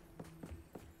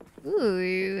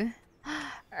 Ooh.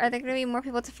 Are there gonna be more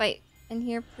people to fight in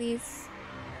here, please?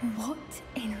 What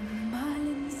in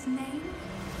Merlin's name?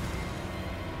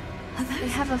 They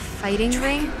have a fighting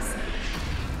ring?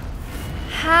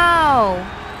 How?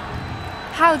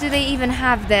 How do they even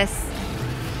have this?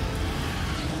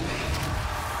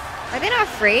 Are they not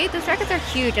afraid? Those dragons are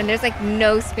huge and there's like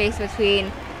no space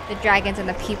between the dragons and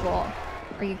the people.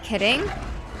 Are you kidding?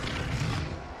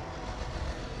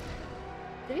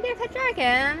 Did we get a pet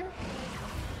dragon?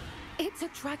 It's a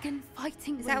dragon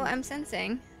fighting Is that what I'm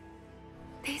sensing?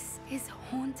 This is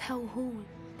Hauntel Hall.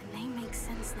 The name makes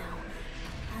sense now.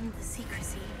 And the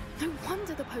secrecy. No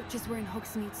wonder the poachers were in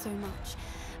Hogsmeade so much.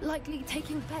 Likely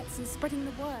taking bets and spreading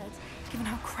the word. Given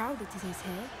how crowded it is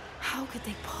here, how could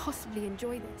they possibly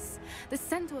enjoy this? The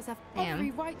centaurs have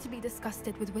every right to be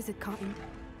disgusted with wizard kind.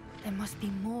 There must be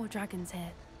more dragons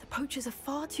here. The poachers are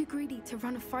far too greedy to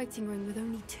run a fighting ring with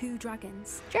only 2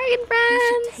 dragons. Dragon You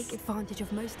friends! should take advantage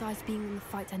of most eyes being in the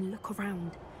fight and look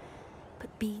around.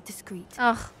 But be discreet.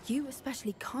 Ugh. You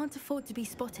especially can't afford to be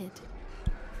spotted.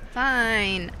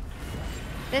 Fine.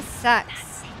 This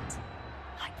sucks.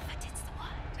 Lightfooted's the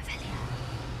word. Revelio.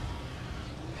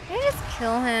 Can I just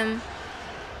kill him?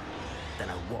 Don't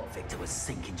know what Victor was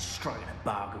sinking straight in a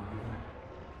bargain with.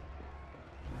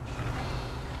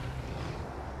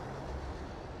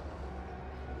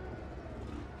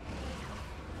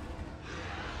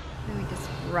 Let me just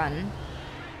run.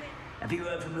 Have you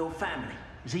heard from your family?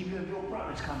 Has either of your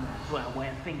brothers come round to our way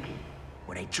of thinking?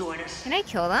 Will they join us? Can I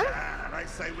kill them? They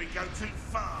say we go too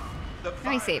far. Let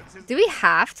me see. Do we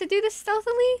have to do this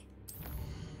stealthily?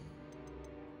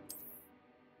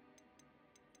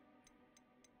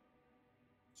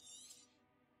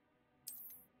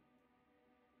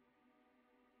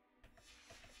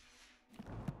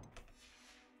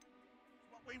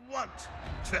 What we want.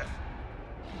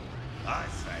 I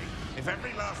say, if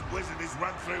every last wizard is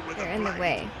run through with They're a in the blade,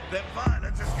 way. then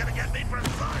violence is going to get me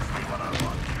precisely what I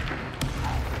want.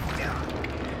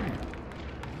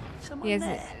 Someone He is.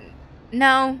 there?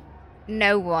 No.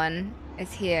 No one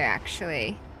is here,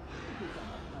 actually.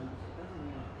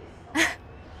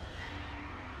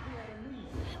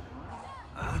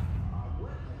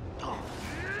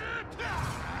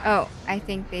 Oh, I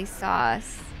think they saw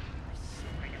us.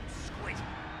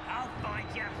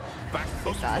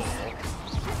 They saw us.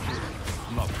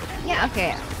 Yeah,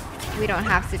 okay. We don't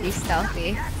have to be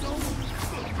stealthy.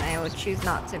 I will choose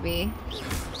not to be.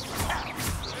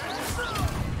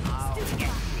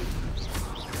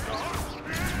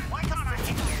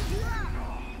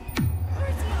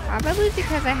 Probably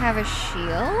because I have a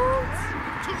shield?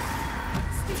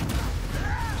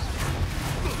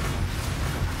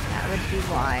 would be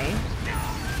why.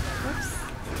 Whoops.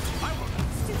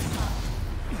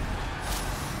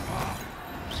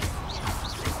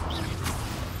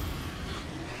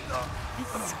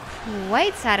 It's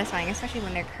quite satisfying, especially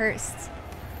when they're cursed.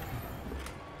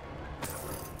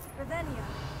 The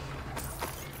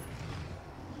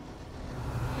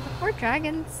poor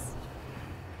dragons.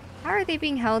 How are they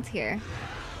being held here?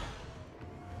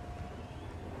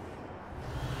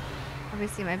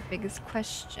 Obviously my biggest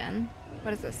question.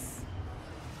 What is this?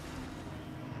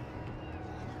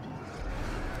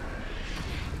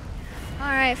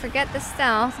 Alright, forget the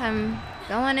stealth. I'm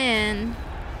going in.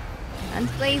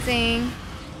 Guns blazing.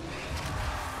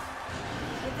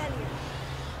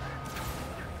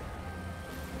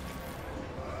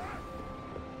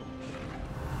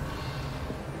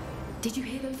 Did you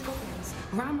hear those goblins?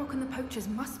 Ramrock and the poachers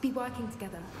must be working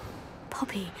together.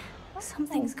 Poppy,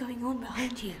 something's going on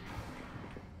behind you.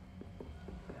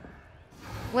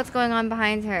 What's going on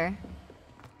behind her?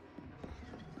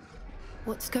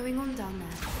 What's going on down there?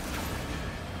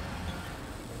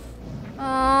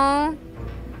 Oh.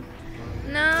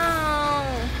 No.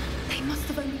 They must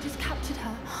have only just captured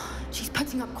her. She's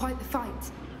putting up quite the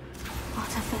fight. Not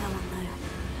a fair one,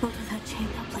 though. Not with her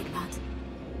chained up like that.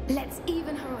 Let's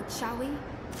even her odds, shall we?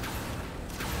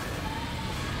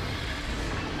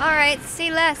 Alright,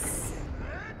 say less.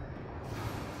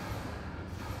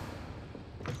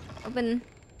 Open.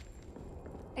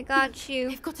 I got you.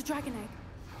 They've got a dragon egg.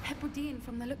 Hebridean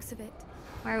from the looks of it.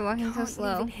 Why are we walking so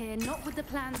slow? Can't leave it here, not with the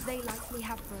plans they likely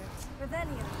have for it.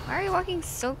 Why are you walking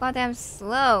so goddamn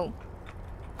slow?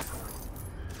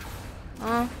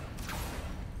 Oh.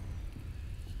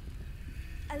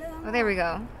 Oh, there we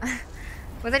go.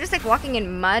 Was I just like walking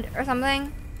in mud or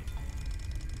something?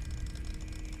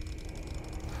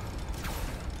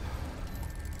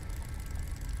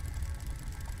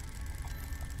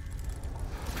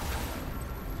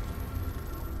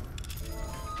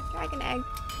 Dragon egg.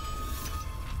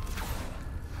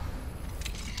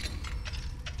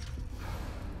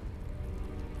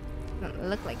 Doesn't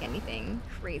look like anything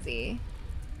crazy.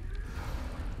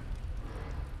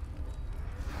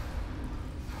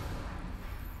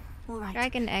 All right.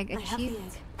 Dragon egg I have the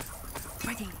achieved. egg.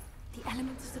 Ready. The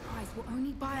element of surprise will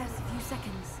only buy us a few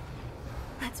seconds.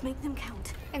 Let's make them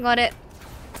count. I got it.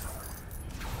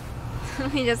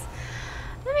 Let me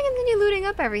continue looting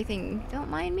up everything. Don't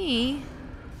mind me.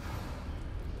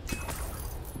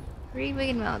 3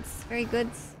 wicked melts. Very good.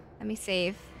 Let me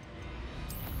save.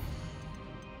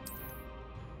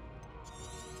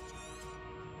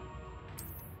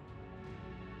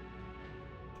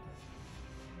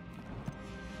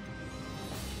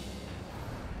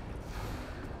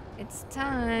 It's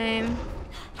time.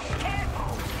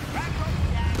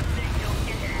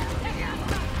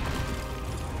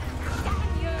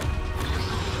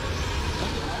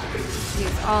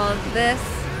 Use all of this.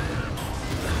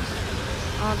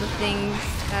 All the things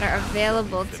that are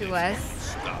available to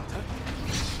us.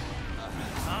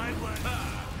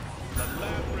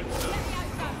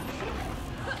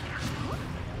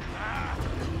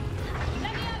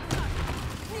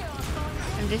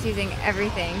 I'm just using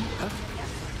everything.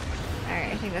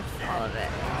 Alright, I think that's all of it.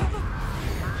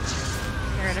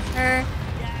 Get rid of her.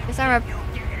 Disarm a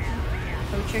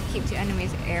poacher, keeps your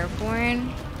enemies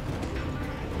airborne.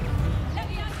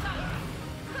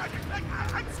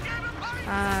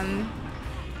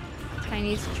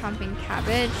 Chinese chomping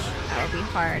cabbage. That would be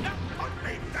hard.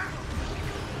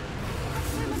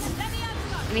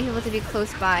 I need people to be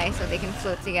close by so they can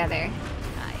float together.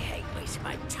 I hate wasting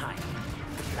my time.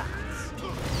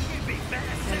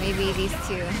 So maybe these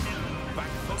two.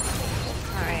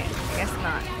 Alright, I guess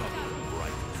not.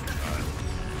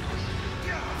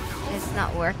 It's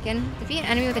not working. Defeat an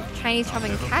enemy with a Chinese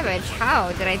chopping cabbage.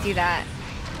 How did I do that?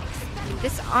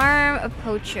 Disarm a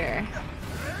poacher.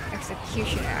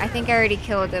 Executioner. I think I already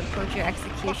killed the poacher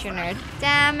executioner.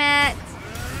 Damn it!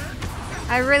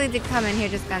 I really did come in here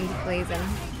just guns blazing.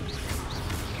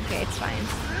 Okay, it's fine.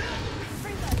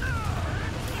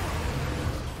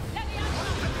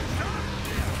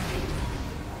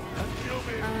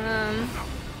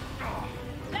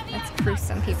 Let's proof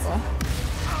some people.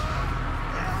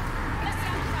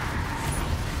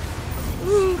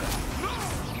 Ooh.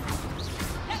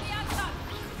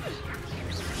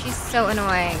 She's so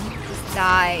annoying. Just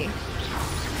die.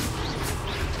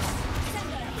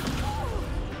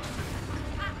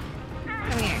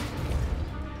 Come here.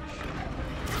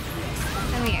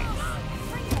 Come here.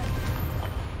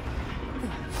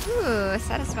 Ooh,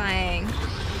 satisfying.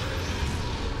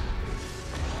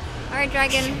 Alright,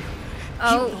 dragon.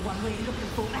 Oh.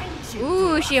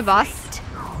 Ooh, is she a boss?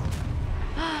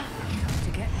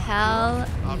 Hell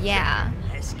Yeah.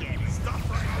 Let's get it.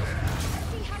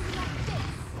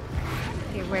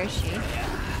 Okay, where is she?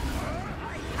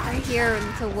 I'm here,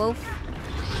 little wolf.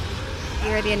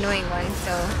 You're the annoying one,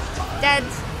 so dead.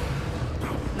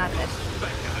 Not dead.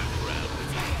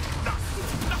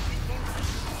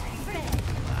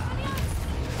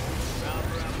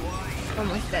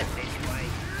 Almost dead.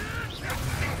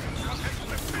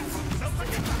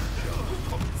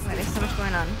 Oh, there's so much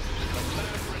going on.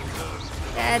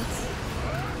 Dead.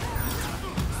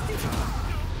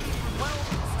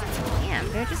 Damn,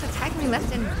 they're just attacking me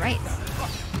left and right.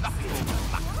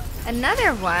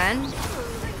 Another one?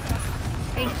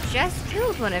 I just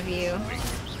killed one of you.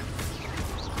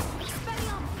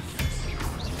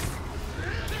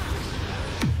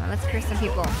 Well, let's curse some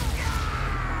people.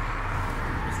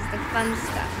 This is the fun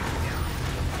stuff.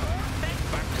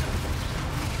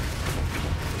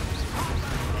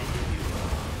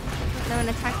 No one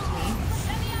attacked me.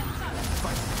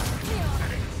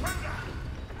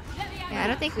 Yeah, I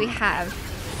don't think we have.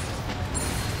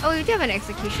 Oh, we do have an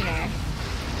executioner.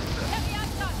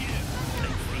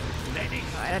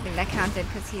 Oh, I don't think that counted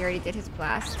because he already did his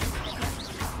blast.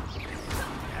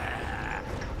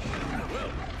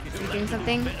 Are you doing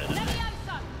something?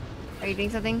 Are you doing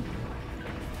something?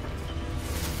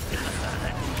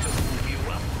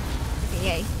 Okay,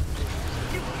 yay.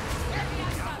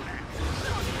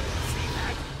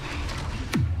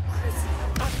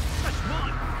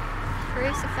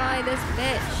 Crucify this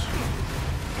bitch.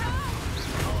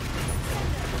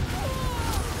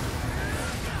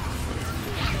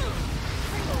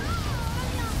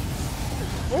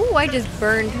 Oh, I just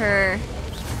burned her.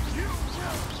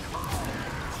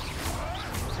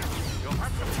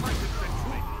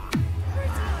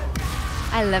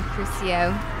 I love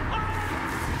Crucio.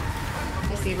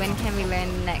 Let's see, when can we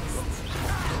learn next?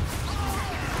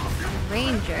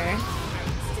 Ranger.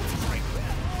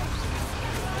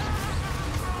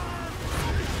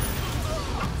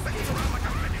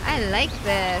 I like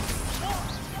this.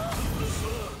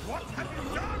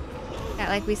 Yeah,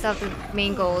 like we still have the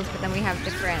main goals, but then we have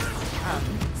different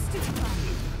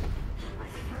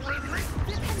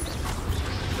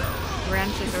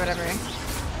branches or whatever.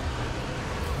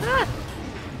 Ah!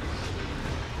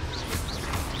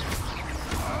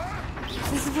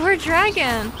 This poor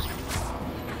dragon.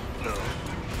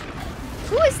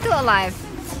 Who is still alive?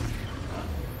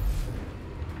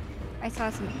 I saw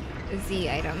some Z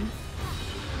item.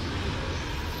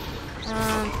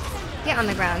 Get on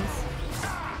the ground.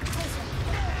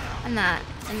 And that.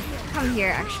 And come here,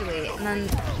 actually. And then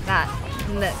that.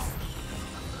 And this.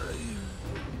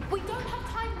 We don't have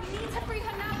time. We need to free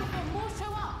her now before more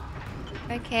show up.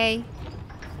 Okay.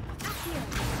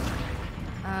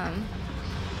 I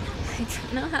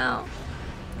don't know how.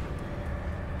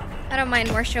 I don't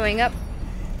mind more showing up.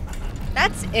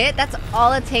 That's it? That's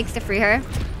all it takes to free her?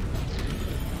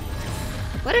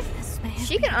 What if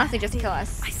she can honestly just kill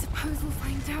us? I suppose we'll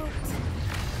find out.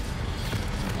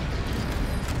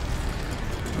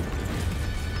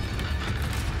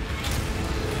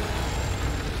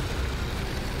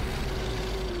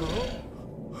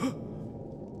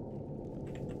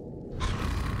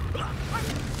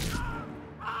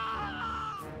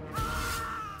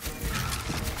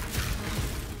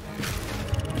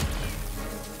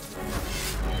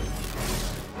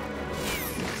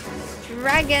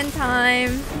 Dragon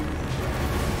time.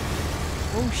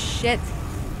 Oh shit.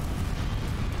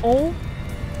 Oh.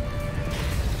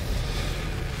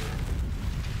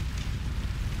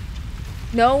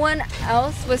 No one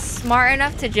else was smart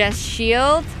enough to just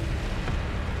shield?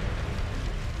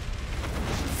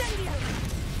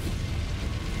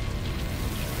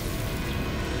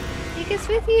 Take us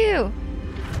with you.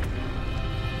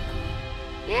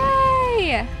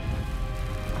 Yay!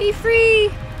 Be free!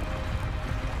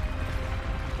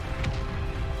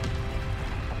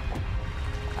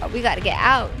 Oh, we gotta get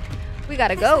out. We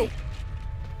gotta go.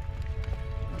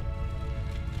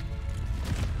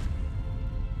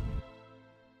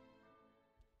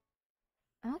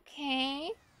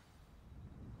 Okay.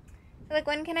 So, like,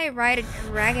 when can I ride a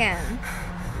dragon?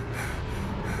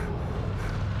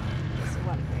 Just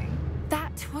wondering.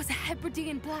 That was a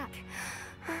Hebridean black.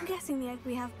 I'm guessing the egg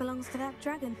we have belongs to that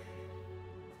dragon.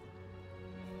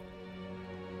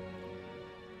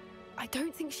 I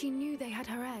don't think she knew they had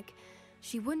her egg.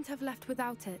 She wouldn't have left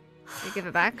without it. You give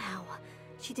it back? Now,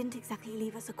 she didn't exactly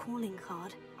leave us a calling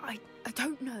card. I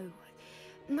don't know.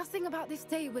 Nothing about this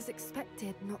day was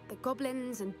expected. Not the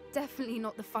goblins, and definitely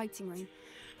not the fighting ring.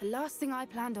 The last thing I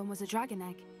planned on was a dragon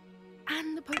egg.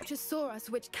 And the poachers saw us,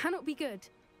 which cannot be good.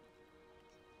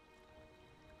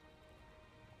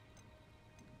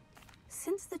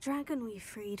 Since the dragon we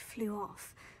freed flew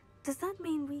off, does that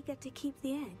mean we get to keep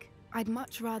the egg? I'd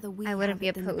much rather we I wouldn't have be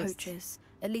it than the opposed. poachers,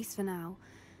 at least for now.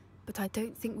 But I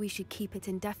don't think we should keep it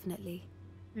indefinitely.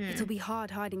 It'll be hard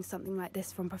hiding something like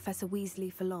this from Professor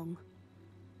Weasley for long.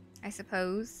 I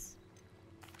suppose.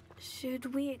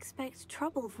 Should we expect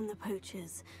trouble from the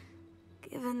poachers,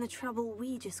 given the trouble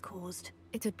we just caused?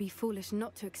 It'd be foolish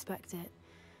not to expect it.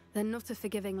 They're not a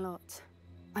forgiving lot.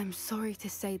 I'm sorry to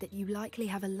say that you likely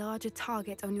have a larger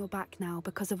target on your back now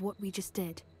because of what we just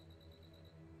did.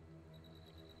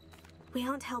 We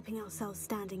aren't helping ourselves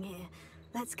standing here.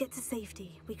 Let's get to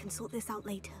safety. We can sort this out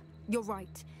later. You're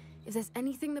right. If there's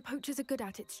anything the poachers are good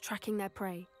at, it's tracking their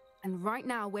prey. And right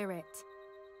now, we're it.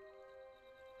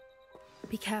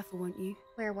 Be careful, won't you?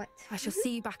 Where what? I shall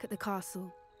see you back at the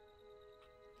castle.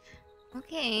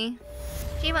 Okay.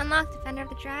 Achievement unlocked, Defender of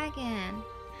the Dragon.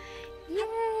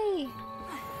 Yay!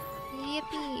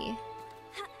 Yippee.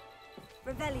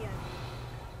 Revelio.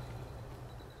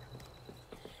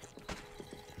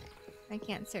 I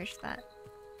can't search that.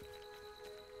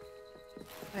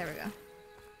 There we go.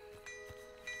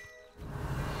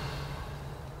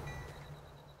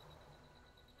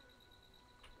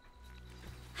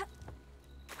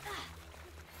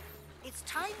 It's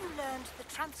time you learned the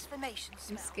transformation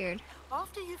spell. I'm scared.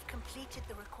 After you've completed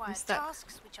the required stuck.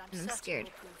 tasks, which I'm I'm certain scared.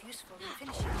 will prove useful in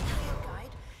finishing the field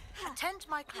guide, attend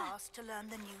my class to learn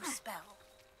the new spell.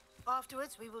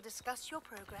 Afterwards, we will discuss your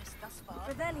progress thus far.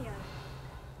 Revelio.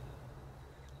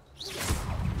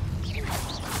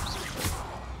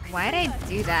 Why'd I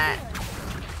do that?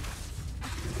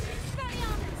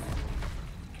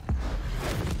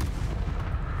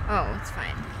 Oh, it's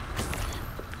fine.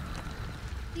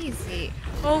 Easy.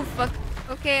 Oh, fuck.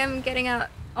 Okay, I'm getting out.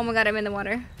 Oh my god, I'm in the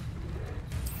water.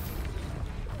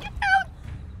 Get out!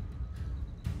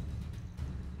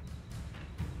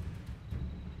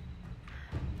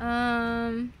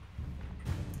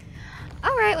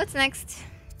 Alright, what's next?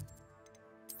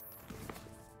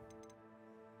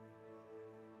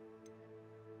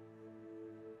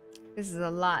 This is a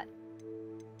lot.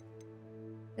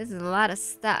 This is a lot of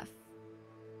stuff.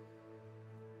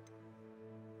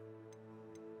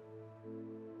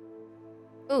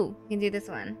 Ooh, we can do this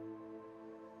one.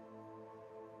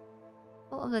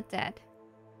 Full of the Dead.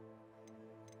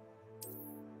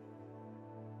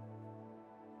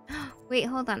 Wait,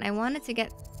 hold on. I wanted to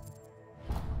get...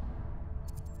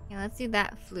 Yeah, let's do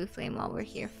that Flu Flame while we're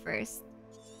here first.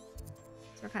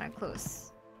 So we're kind of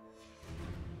close.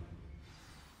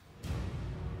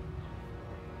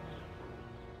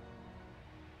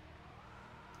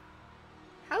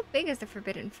 How big is the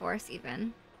Forbidden Forest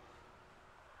even?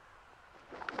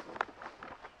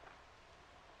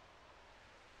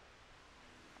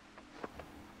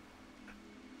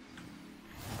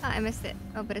 Ah, I missed it.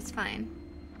 Oh, but it's fine.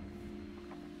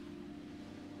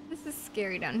 This is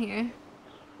scary down here.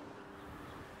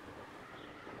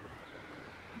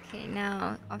 Okay,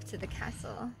 now off to the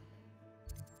castle.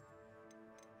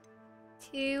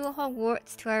 To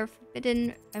Hogwarts, to our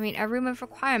our room of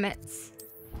requirements.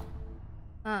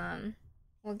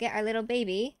 We'll get our little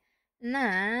baby, and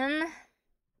then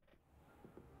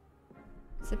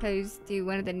I suppose do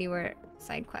one of the newer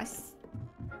side quests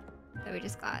that we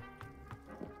just got.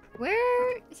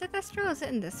 Where is it? Thestral? Is it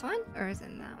in this one or is it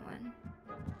in that one?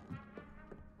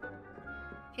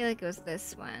 I feel like it was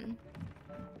this one.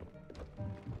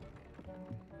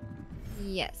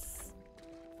 Yes.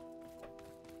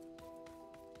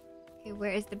 Okay,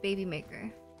 where is the baby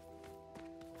maker?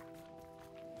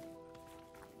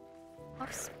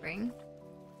 Offspring.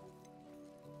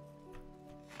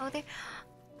 Oh, there.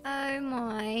 Oh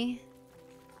my.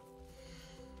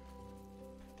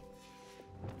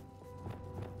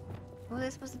 What was I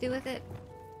supposed to do with it?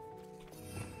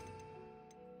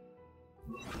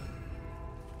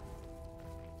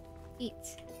 Eat.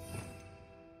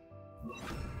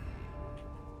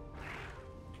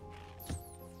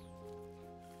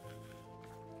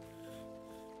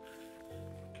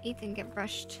 Eat and get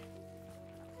brushed.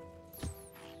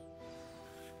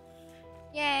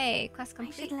 Yay! Quest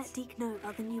complete. I should let Deke know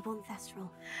about the newborn Thestral.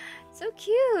 So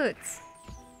cute!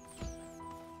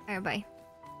 Alright, bye.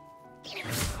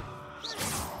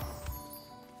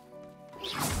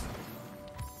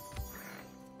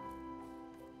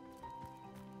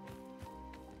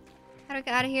 How do I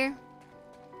get out of here?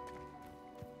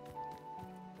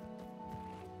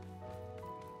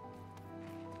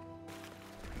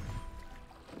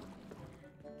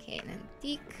 Okay, and then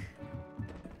Deke.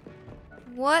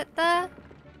 What the?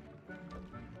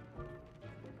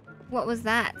 What was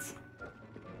that?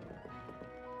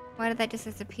 Why did that just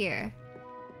disappear?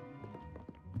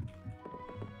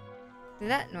 Did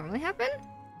that normally happen?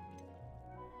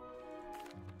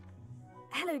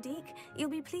 Hello, Deke.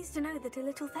 You'll be pleased to know that a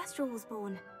little Thestral was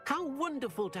born. How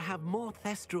wonderful to have more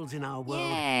Thestrals in our world.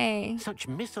 Yay! Such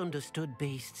misunderstood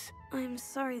beasts. I'm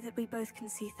sorry that we both can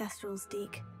see Thestrals,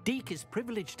 Deke. Deke is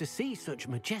privileged to see such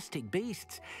majestic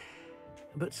beasts,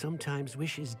 but sometimes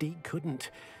wishes Deke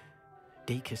couldn't.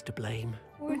 Deke is to blame.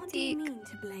 What do you mean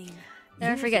to blame?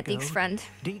 Never Years forget ago, Deke's friend.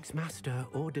 Deke's master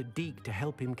ordered Deke to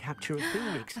help him capture a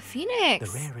phoenix. A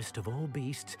phoenix! The rarest of all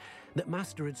beasts that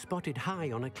master had spotted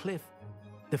high on a cliff.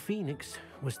 The phoenix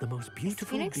was the most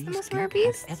beautiful phoenix the beast most rare Deke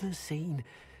beast? had ever seen.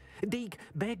 Deke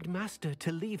begged master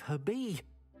to leave her be.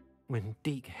 When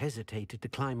Deke hesitated to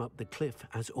climb up the cliff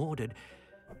as ordered,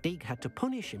 Deke had to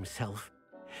punish himself.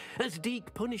 As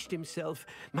Deke punished himself,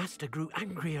 master grew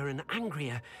angrier and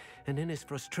angrier, and in his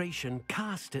frustration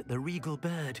cast at the regal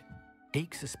bird.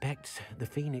 Deke suspects the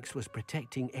phoenix was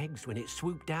protecting eggs when it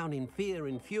swooped down in fear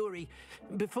and fury.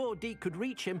 Before Deke could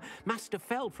reach him, master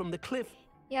fell from the cliff.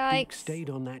 Yikes. Deke stayed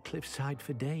on that cliffside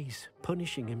for days,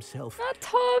 punishing himself. Not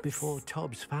Tobbs! Before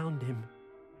Tobbs found him.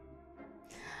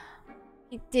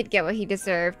 He did get what he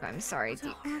deserved, but I'm sorry, What a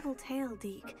Deke. horrible tale,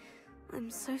 Deke. I'm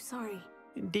so sorry.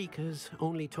 Deke has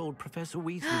only told Professor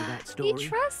Weasley that story. He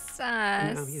trusts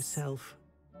us. Now yourself.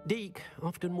 Deke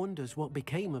often wonders what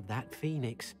became of that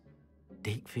phoenix.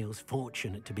 Deke feels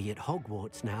fortunate to be at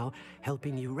Hogwarts now,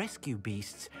 helping you rescue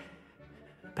beasts.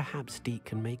 Perhaps Deke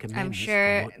can make amends. I'm for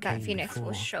sure what that came phoenix will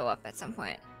before. show up at some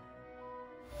point.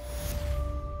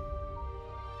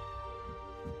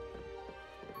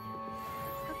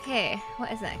 Okay,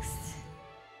 what is next?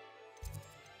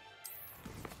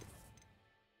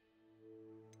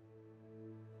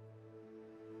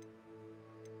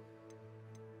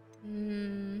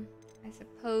 I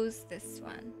suppose this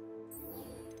one.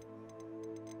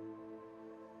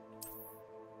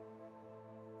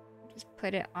 Just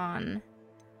put it on.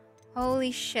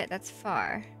 Holy shit, that's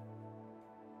far.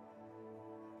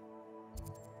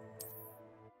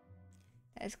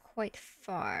 That is quite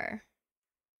far.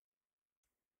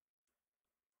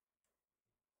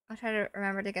 I'll try to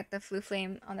remember to get the Floo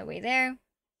Flame on the way there.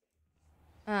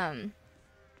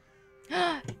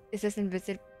 Is this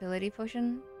invisibility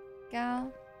potion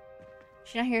gal?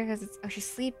 She's not here because it's... Oh, she's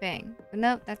sleeping. But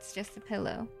nope, that's just a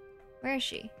pillow. Where is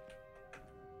she?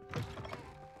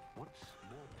 What's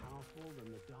more powerful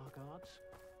than the dark arts?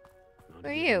 Not Who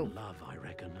are even you? Love, I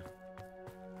reckon.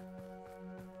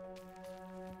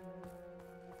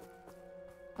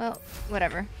 Well,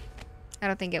 whatever. I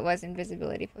don't think it was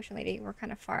invisibility potion lady. We're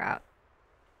kind of far out.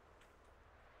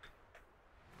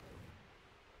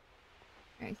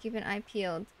 Alright, keep an eye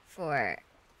peeled for...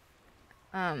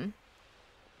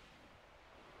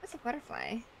 What's a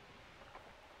butterfly?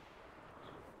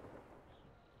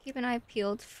 Keep an eye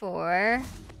peeled for...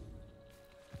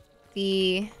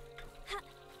 the...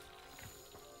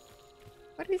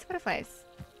 What are these butterflies?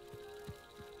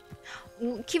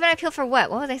 Keep an eye peeled for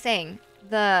what? What was I saying?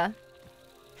 The...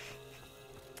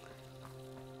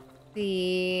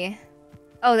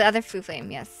 Oh, the other Floo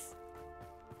Flame, yes.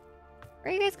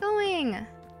 Where are you guys going?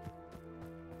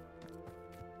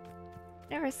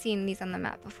 Never seen these on the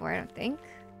map before, I don't think.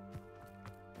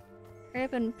 Hurry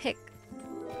up and pick.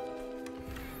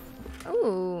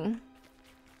 Ooh.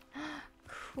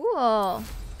 Cool.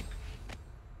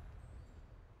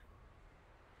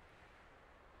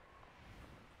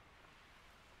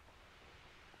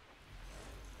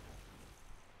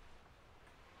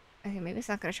 Okay, maybe it's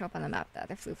not gonna show up on the map, the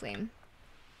other Floo Flame.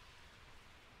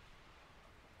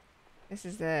 This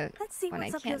is the Let's see one I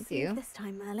what's up your can't sleeve do. this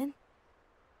time, Merlin.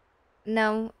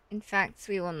 No, in fact,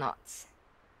 we will not.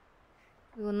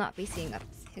 We will not be seeing up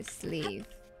his sleeve.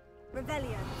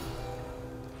 Revelio.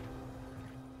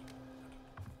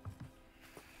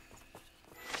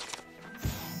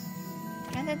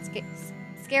 Enchanted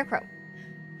Scarecrow.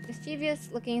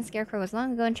 Mischievous-looking Scarecrow was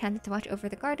long ago enchanted to watch over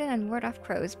the garden and ward off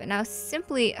crows, but now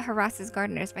simply harasses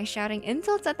gardeners by shouting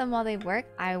insults at them while they work.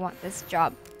 I want this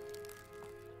job.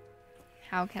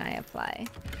 How can I apply?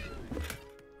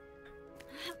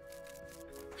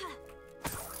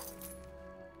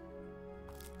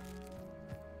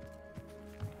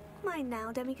 Mine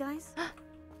now, demiguise.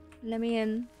 Let me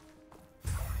in.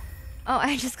 Oh,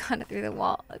 I just got it through the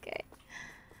wall. Okay.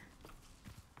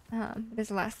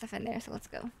 There's a lot of stuff in there, so let's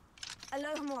go.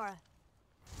 Alohomora.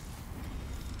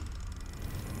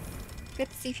 Good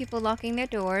to see people locking their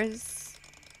doors.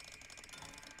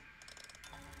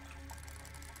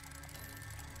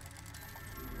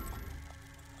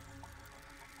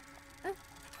 Oh.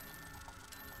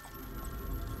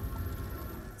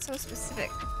 So specific.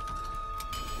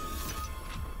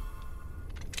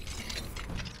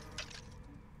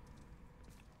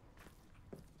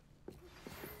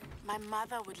 My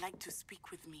mother would like to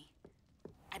speak with me.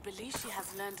 I believe she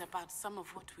has learned about some of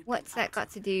what we've What's been that got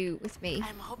to do with me?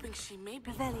 I'm hoping she may be...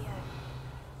 Revelio.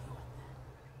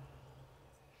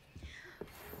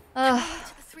 Coming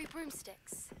to the Three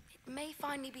Broomsticks. It may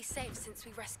finally be safe since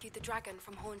we rescued the dragon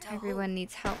from Horntail Hall. Everyone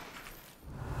needs help.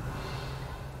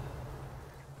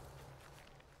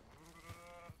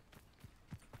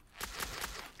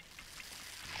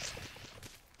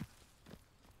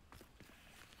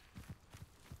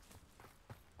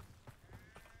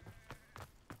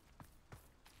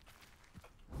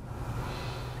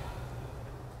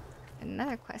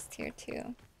 Another quest here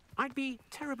too. I'd be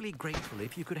terribly grateful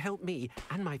if you could help me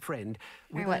and my friend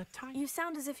with what? a tiny... You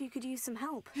sound as if you could use some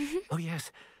help. Oh,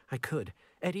 yes, I could.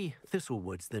 Eddie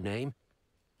Thistlewood's the name.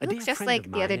 He A looks dear just friend like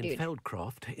of the mine other in dude.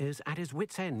 Feldcroft is at his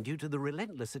wit's end due to the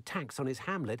relentless attacks on his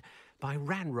hamlet by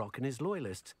Ranrock and his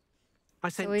loyalists. I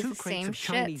sent always 2 the crates same of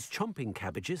shit. Chinese chomping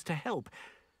cabbages to help,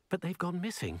 but they've gone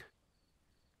missing.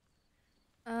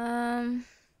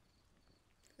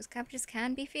 Those cabbages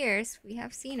can be fierce. We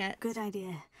have seen it. Good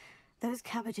idea. Those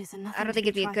cabbages are nothing. I don't think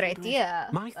it'd be a good idea.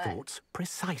 My but- thoughts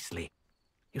precisely.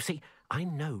 You see, I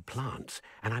know plants,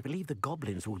 and I believe the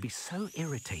goblins will be so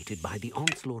irritated by the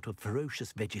onslaught of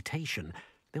ferocious vegetation,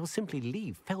 they'll simply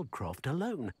leave Feldcroft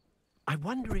alone. I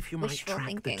wonder if you might Wishful track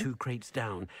thinking. the 2 crates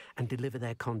down and deliver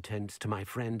their contents to my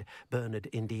friend Bernard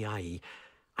Indiai.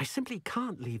 I simply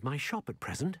can't leave my shop at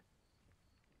present.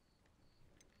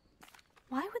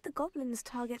 Why would the goblins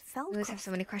target We always have Feldcroft?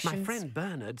 so many questions. My friend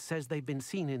Bernard says they've been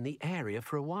seen in the area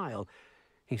for a while.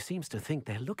 He seems to think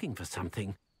they're looking for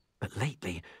something, but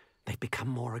lately they've become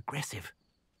more aggressive.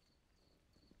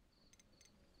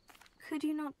 Could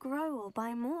you not grow or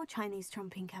buy more Chinese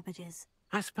chomping cabbages?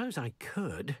 I suppose I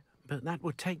could, but that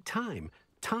would take time.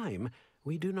 Time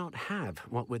we do not have,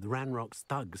 what with Ranrock's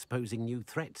thugs posing new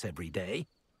threats every day.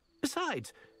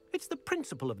 Besides, it's the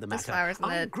principle of the Those matter. flowers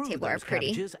on I the grew table are those pretty.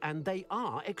 cabbages, and they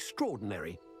are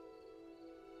extraordinary.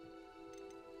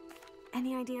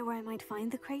 Any idea where I might find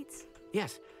the crates?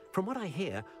 Yes, from what I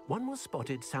hear, one was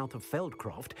spotted south of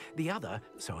Feldcroft, the other,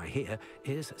 so I hear,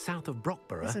 is south of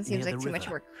Brockborough, This one near seems like the too much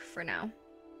river. work for now.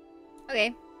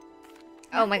 Okay.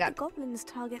 Oh my Why would god. the goblins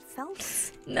target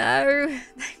Feldcroft? No.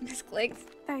 I misclicked.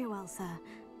 Very well, sir.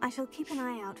 I shall keep an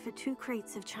eye out for 2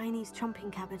 crates of Chinese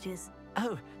chomping cabbages.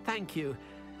 Oh, thank you.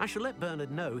 I shall let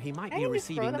Bernard know he might I be can just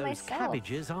grow receiving them those myself.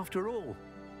 cabbages after all.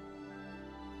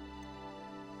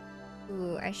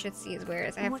 Ooh, I should see his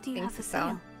wares. I have What do you things have to for sell.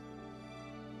 sale?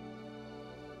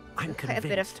 I'm Quite a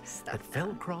bit of convinced stuff that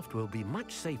Feldcroft will be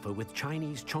much safer with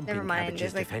Chinese chomping Never mind. cabbages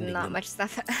There's like defending not them. much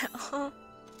stuff at all.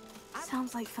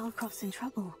 Sounds like Feldcroft's in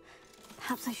trouble.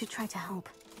 Perhaps I should try to help.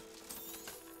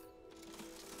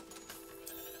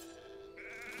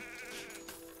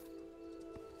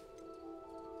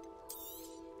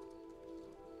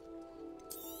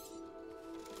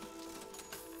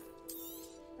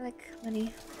 I like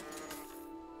money.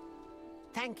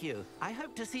 Thank you. I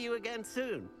hope to see you again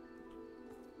soon.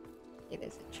 Okay,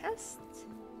 there's a chest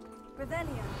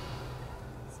Revelio.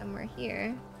 somewhere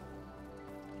here.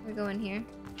 Can we go in here?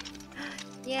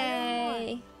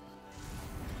 Yay!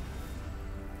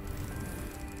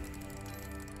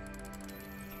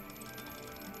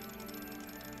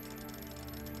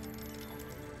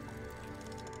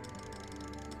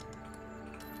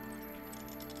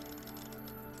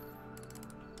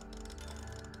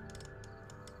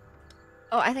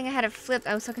 Oh, I think I had it flipped.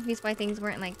 I was so confused why things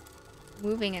weren't like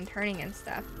moving and turning and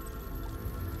stuff.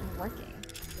 And working.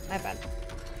 My bad.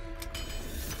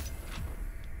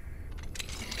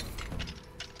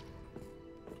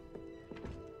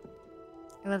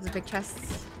 I love the big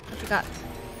chests. What you got?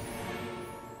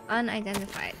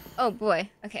 Unidentified. Oh boy.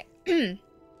 Okay.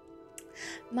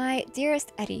 My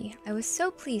dearest Eddie, I was so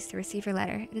pleased to receive your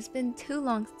letter. It has been too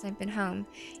long since I've been home.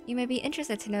 You may be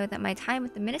interested to know that my time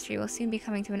with the ministry will soon be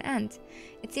coming to an end.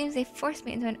 It seems they forced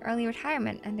me into an early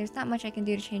retirement, and there's not much I can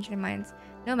do to change their minds.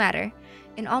 No matter.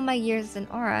 In all my years as an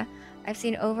Aura, I've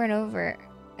seen over and over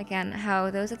again how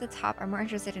those at the top are more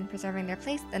interested in preserving their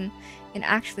place than in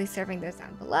actually serving those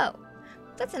down below.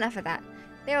 That's enough of that.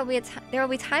 There will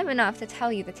be time enough to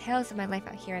tell you the tales of my life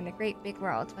out here in the great big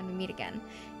world when we meet again.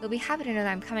 You'll be happy to know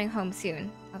that I'm coming home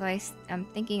soon, although I'm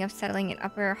thinking of settling in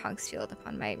Upper Hogsfield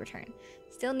upon my return.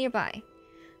 Still nearby.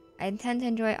 I intend to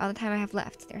enjoy all the time I have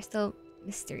left. There are still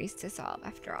mysteries to solve,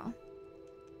 after all.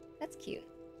 That's cute.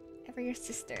 Ever your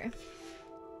sister.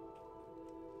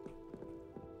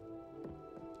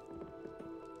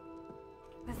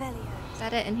 Revelio. Is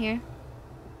that it in here?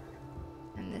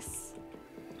 And this.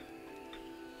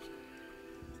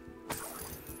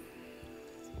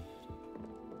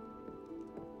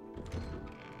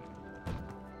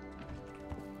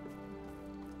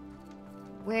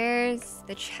 Where's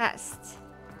the chest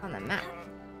on the map?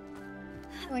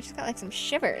 Oh, I just got like some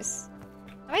shivers.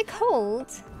 Am I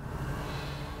cold?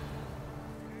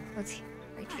 Oh, it's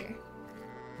right here.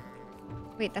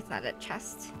 Wait, that's not a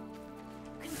chest.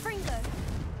 Confringo.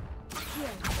 Here.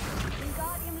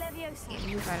 Wingardium Leviosa.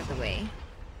 Okay, move out of the way.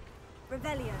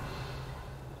 Revelio.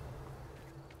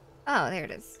 Oh, there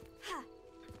it is.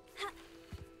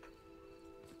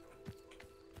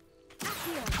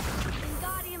 Accio.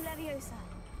 Wingardium Leviosa.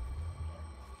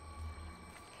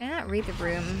 Can I not read the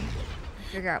room and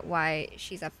figure out why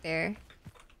she's up there?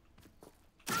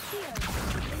 Accio.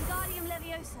 Wingardium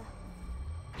Leviosa.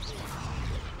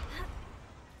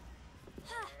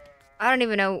 I don't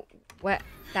even know what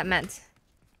that meant.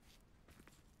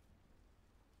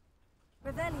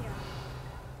 Revelio.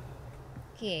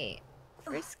 Okay,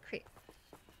 first create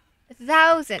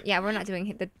 1,000. Yeah, we're not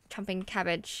doing the jumping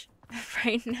cabbage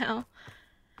right now.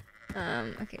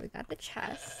 Okay, we got the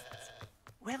chest.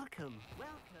 Welcome.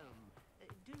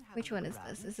 Which one is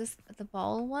this? Is this the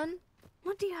ball one?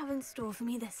 What do you have in store for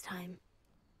me this time?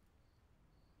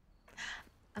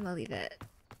 I'm gonna leave it.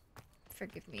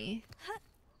 Forgive me.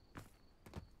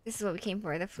 This is what we came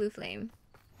for, the flu flame.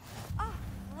 Ah,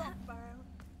 Rockburrow.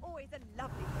 Always a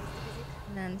lovely place to visit.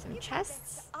 And then some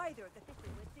chests. Either of the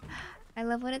fishing woods. I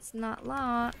love when it's not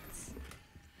locked.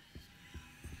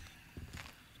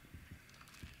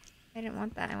 I didn't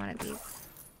want that, I wanted these.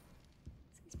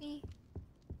 Excuse me.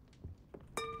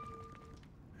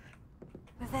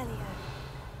 Revelio.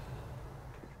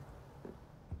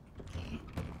 Okay.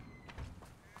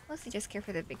 Mostly just care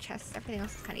for the big chests. Everything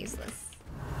else is kind of useless.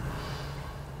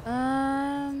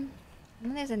 And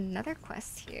then there's another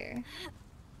quest here.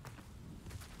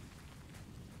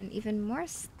 And even more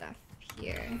stuff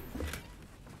here.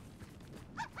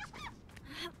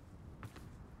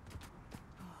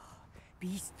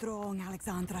 Be strong,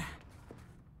 Alexandra.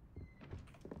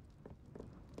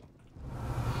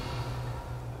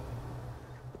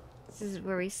 This is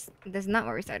where this is not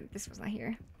where we started. This was not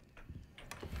here.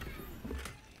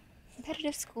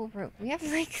 Competitive school robe. We have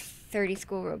like 30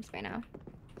 school robes by now.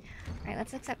 Alright,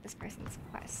 let's accept this person's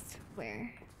quest.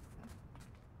 Where?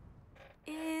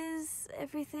 Is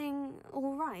everything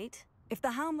all right? If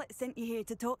the Hamlet sent you here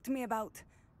to talk to me about...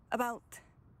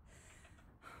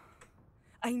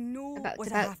 I know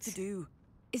what I have to do.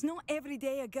 It's not every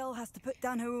day a girl has to put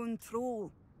down her own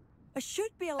troll. I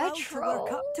should be allowed to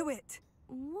work up to it.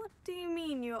 What do you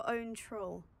mean, your own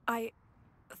troll? I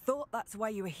thought that's why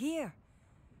you were here.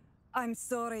 I'm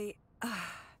sorry.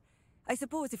 I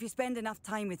suppose if you spend enough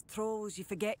time with trolls, you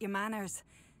forget your manners.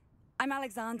 I'm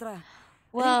Alexandra.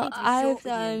 Well, I've I've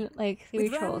done like 3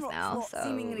 trolls now, so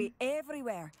seemingly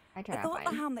everywhere. I thought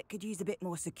the Hamlet could use a bit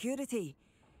more security.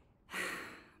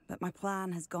 But my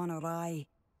plan has gone awry.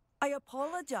 I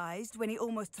apologized when he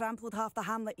almost trampled half the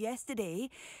Hamlet yesterday.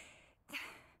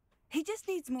 He just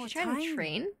needs more time. Trying to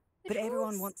train but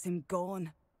everyone wants him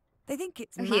gone. They think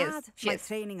it's Oh, mad, she my is.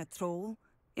 training a troll.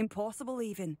 Impossible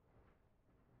even.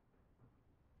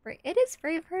 It is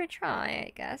brave of her to try,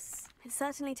 I guess. It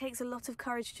certainly takes a lot of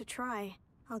courage to try.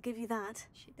 I'll give you that.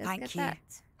 She does Thank get you.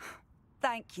 that.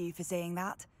 Thank you for saying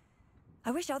that.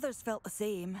 I wish others felt the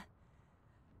same.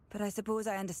 But I suppose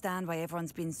I understand why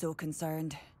everyone's been so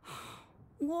concerned.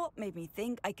 What made me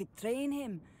think I could train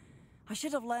him? I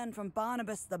should have learned from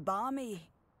Barnabas the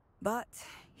Barmy. But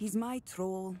he's my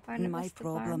troll and my Barnabas the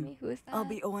problem. Barmy? Who is I'll that?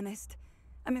 be honest.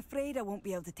 I'm afraid I won't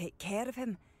be able to take care of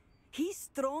him. He's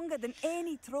stronger than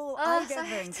any troll I've so I ever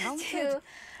have to encountered. do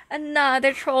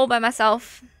another troll by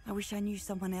myself. I wish I knew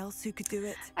someone else who could do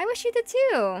it. I wish you did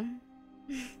too.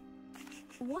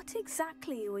 What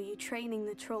exactly were you training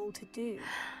the troll to do?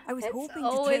 I was It's hoping to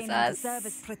always train him to us. serve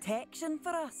as protection for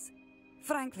us.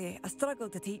 Frankly, I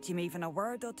struggled to teach him even a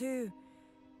word or two.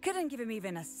 Couldn't give him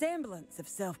even a semblance of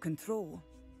self-control.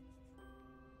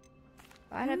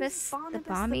 Barnabas the Barnabas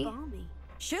Barmy?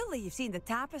 Surely you've seen the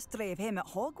tapestry of him at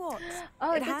Hogwarts.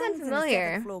 Oh, it does hangs sound in the familiar.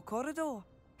 seventh floor corridor.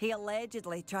 He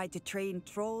allegedly tried to train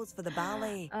trolls for the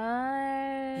ballet.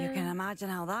 You can imagine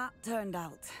how that turned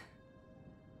out.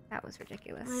 That was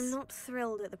ridiculous. I'm not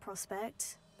thrilled at the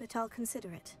prospect, but I'll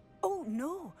consider it. Oh,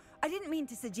 no. I didn't mean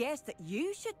to suggest that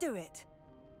you should do it.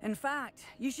 In fact,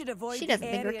 you should avoid She the doesn't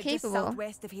think we're area just capable.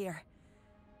 southwest of here.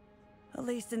 At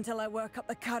least until I work up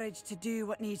the courage to do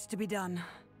what needs to be done.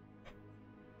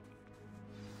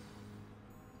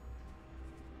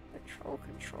 The troll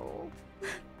control.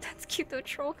 That's cute though,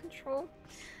 troll control.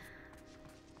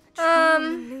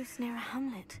 Loose near a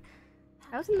hamlet.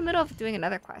 I was in the middle of doing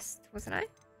another quest, wasn't I?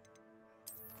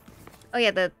 Oh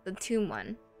yeah, the tomb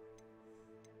one.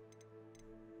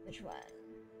 Which one?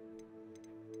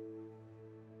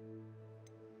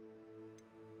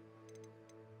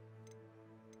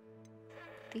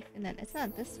 leaf, and then it's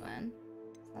not this one.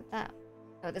 It's not that.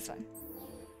 Oh, this one.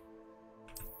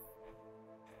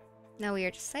 Now we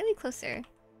are just slightly closer.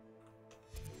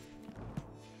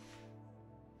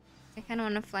 I kind of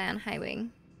want to fly on high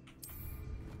wing.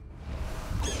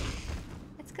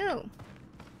 Let's go.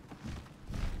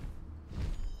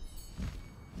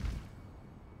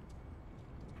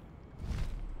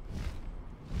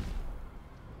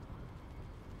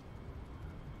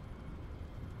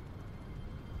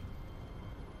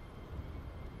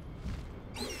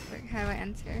 How do I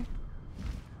enter?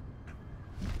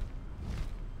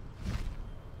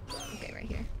 Okay, right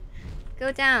here.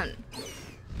 Go down.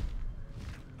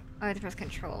 Oh, I have to press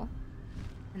control.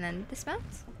 And then dismount.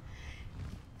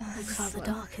 Oh, It's rather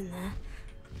dark in there.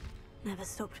 Never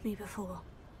stopped me before.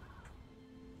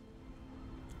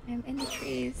 I'm in the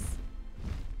trees.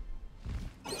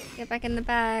 Get back in the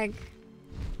bag.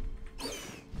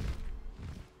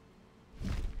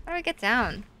 How do I get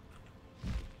down?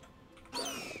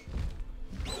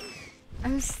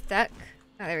 I'm stuck.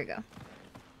 Oh, there we go.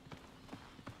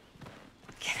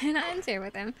 Can I enter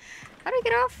with him? How do I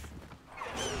get off?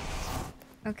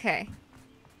 Okay.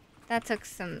 That took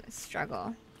some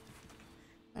struggle.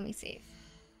 Let me save.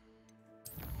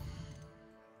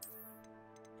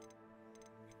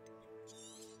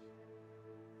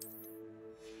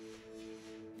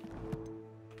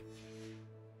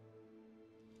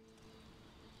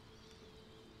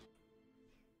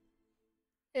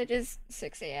 It is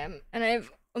 6 a.m. and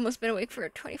I've almost been awake for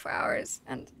 24 hours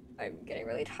and I'm getting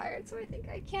really tired, so I think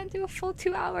I can't do a full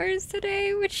 2 hours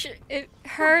today, which it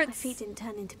hurts. My feet didn't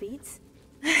turn into beets.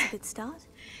 That's a good start.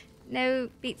 No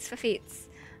beets for feet.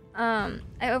 I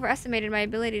overestimated my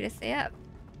ability to stay up.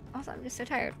 Also, I'm just so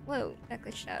tired. Whoa, that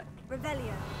glitched out.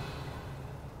 Revelio.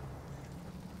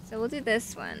 So we'll do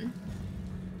this one.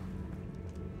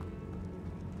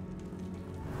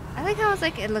 I like how it's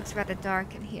like it looks rather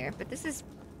dark in here, but this is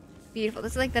beautiful.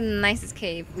 This is like the nicest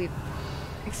cave we've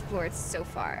explored so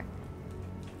far.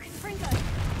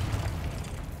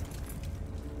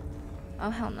 Oh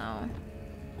hell no.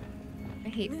 I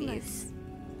hate these.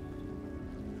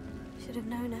 Should have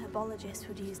known a herbologist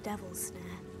would use devil's snare.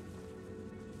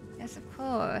 Yes, of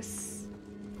course.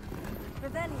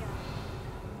 Revelio.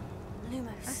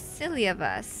 Lumos. How silly of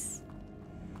us.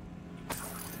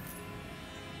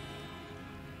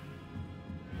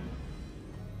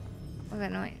 What's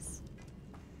that noise?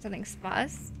 Something spot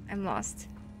us? I'm lost.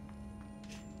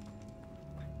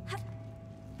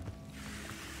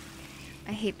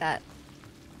 I hate that.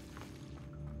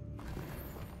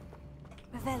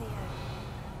 Revelio.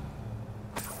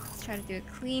 Let's try to do a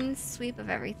clean sweep of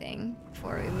everything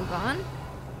before we move on.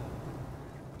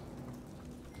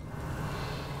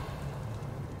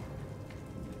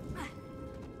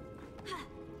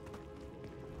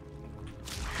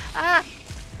 Ah!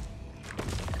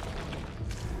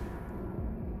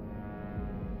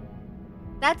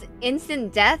 That's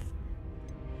instant death?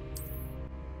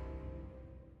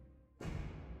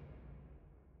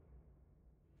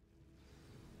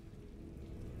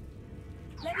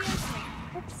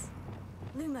 Oops.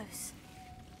 Lumos.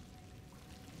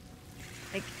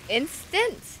 Like,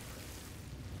 instant?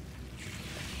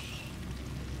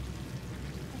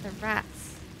 The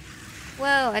rats.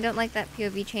 Whoa, I don't like that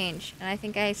POV change. And I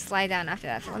think I slide down after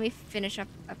that. So let me finish up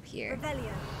here.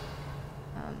 Revelio.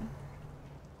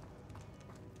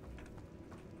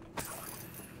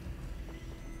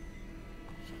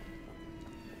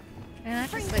 And I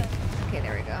just like... Okay,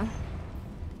 there we go.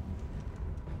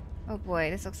 Oh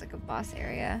boy, this looks like a boss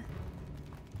area.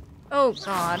 Oh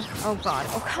god. Oh god.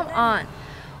 Oh, come on.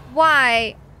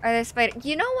 Why are there spiders?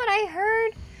 You know what I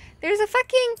heard? There's a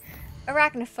fucking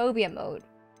arachnophobia mode,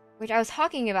 which I was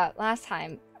talking about last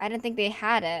time. I didn't think they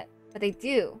had it, but they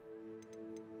do.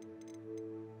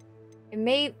 It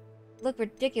may look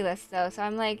ridiculous though, so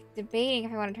I'm like debating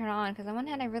if I want to turn it on, because on one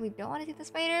hand I really don't want to see the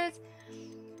spiders,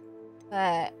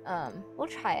 but we'll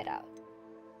try it out.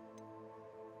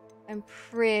 I'm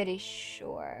pretty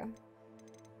sure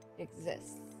it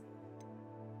exists.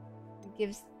 It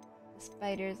gives the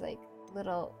spiders like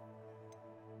little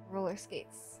roller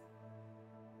skates.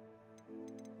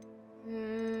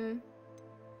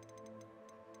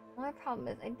 My problem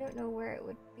is I don't know where it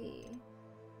would be.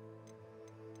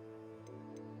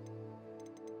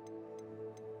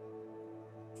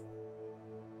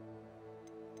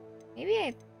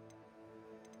 Maybe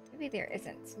there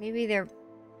isn't. Maybe they're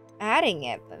adding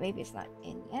it, but maybe it's not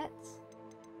in yet.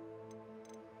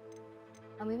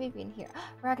 Oh, maybe it'd be in here.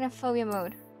 Arachnophobia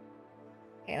mode.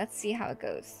 Okay, let's see how it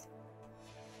goes.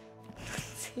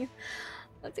 Let's see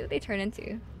what they turn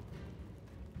into.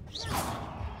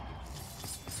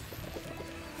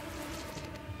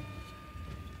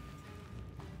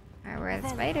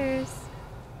 Red spiders.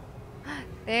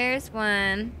 There's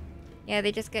one. Yeah,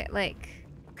 they just get like...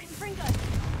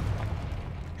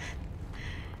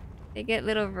 They get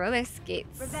little roller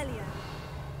skates. Revelio.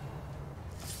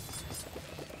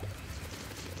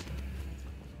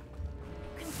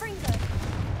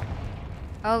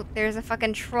 Oh, there's a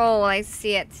fucking troll. I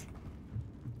see it.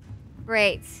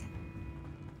 Great.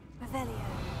 Revelio.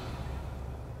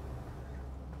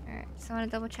 Alright, so I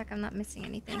want to double check I'm not missing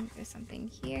anything. There's something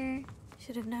here.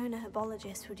 Should have known a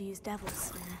herbologist would use devil's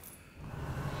snare.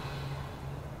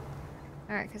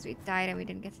 Alright, because we died and we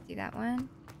didn't get to do that one.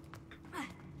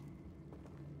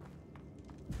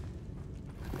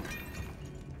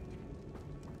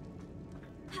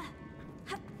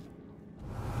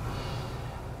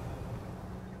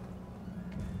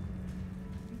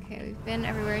 Okay, we've been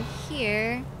everywhere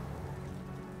here.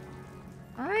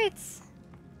 Alright.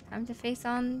 Time to face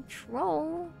on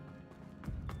troll.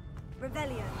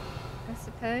 Revelio. I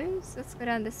suppose. Let's go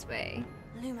down this way.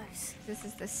 Lumos. This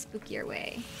is the spookier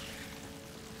way.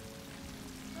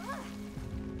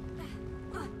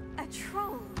 A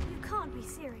troll? You can't be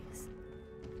serious.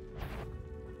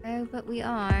 Oh, but we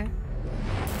are.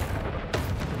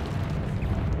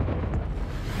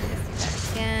 Let's do that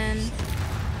again.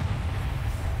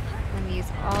 Let me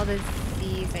use all the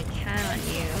Z's I can on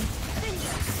you.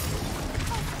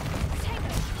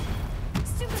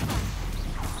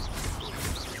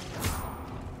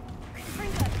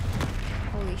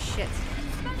 Holy shit.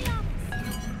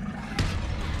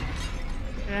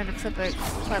 I don't have to flip a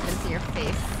club into your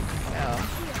face, so...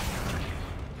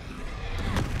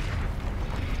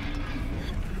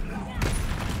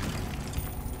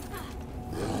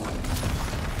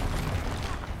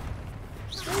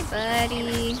 Hey,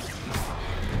 buddy.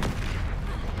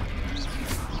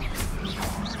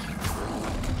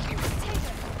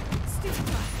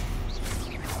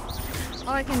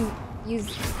 Oh, I can use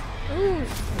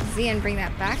Z and bring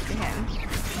that back to him.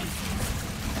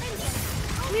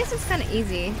 I guess it's kind of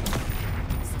easy.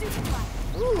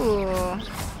 Ooh.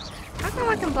 How come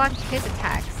I can block his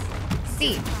attacks?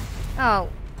 C. Oh.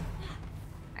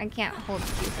 I can't hold Q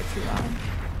for too long.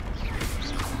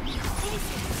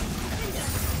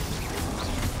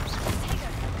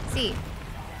 C.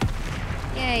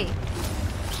 Yay.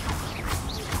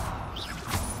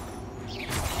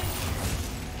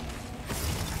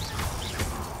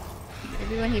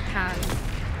 Maybe when he pounds.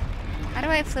 How do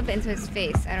I flip it into his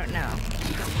face? I don't know.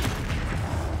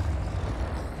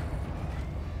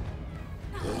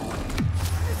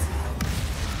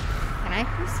 Can I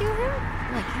pursue him?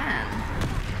 Oh, I can.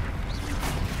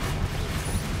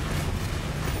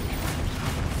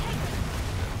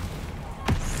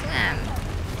 Slam.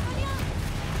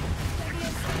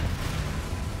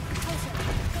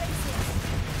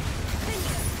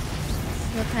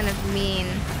 Feel kind of mean.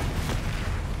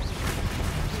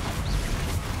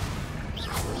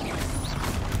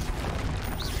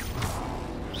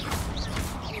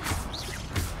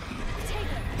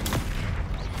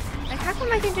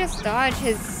 I can just dodge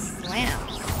his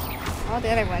slams. All the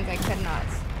other ones I could not.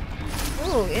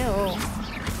 Ooh, ew.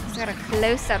 He's got a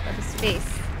close-up of his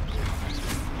face.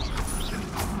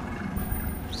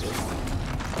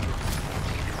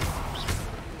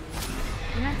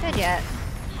 You're not dead yet.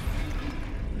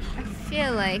 I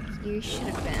feel like you should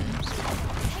have been.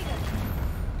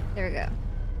 There we go.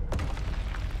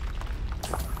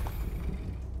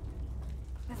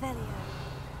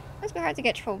 Must be hard to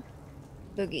get troll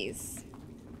boogies.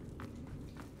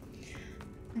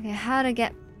 Okay, how to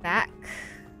get back?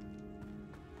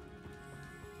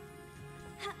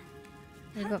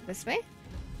 Can we go up this way?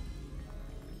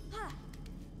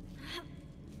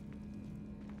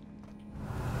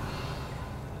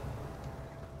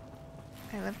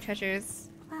 I love treasures.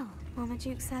 Well,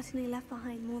 Marmaduke certainly left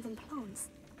behind more than plants.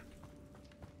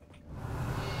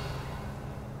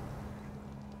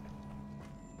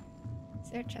 Is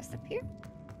there a chest up here?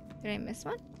 Did I miss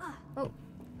one? Oh.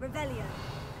 Revelio.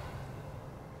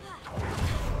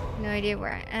 No idea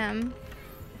where I am.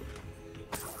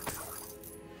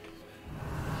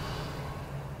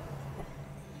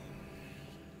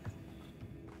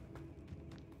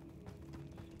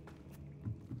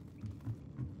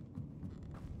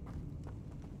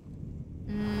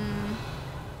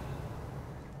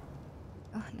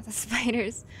 Oh, not the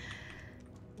spiders.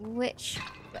 Which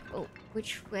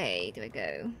way do I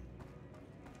go?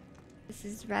 This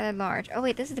is rather large. Oh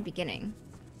wait, this is the beginning.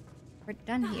 We're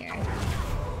done here.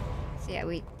 So yeah,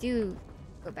 we do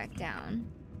go back down.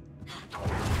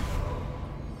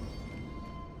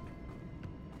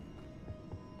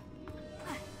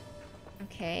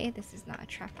 Okay, this is not a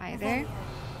trap either.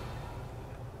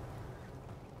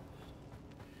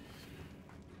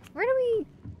 Where do we...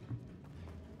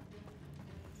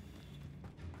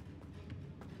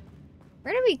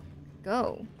 Where do we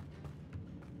go?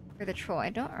 For the troll, I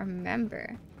don't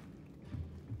remember.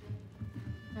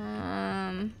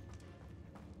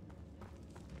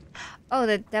 Oh,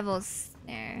 the devil's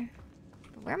snare.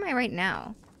 But where am I right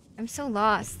now? I'm so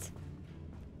lost.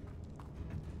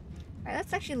 Alright,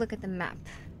 let's actually look at the map.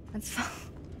 Let's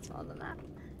follow the map.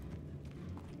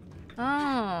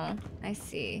 Oh, I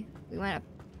see. We went up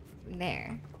from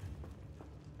there.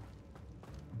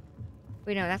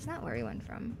 Wait, no, that's not where we went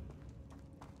from.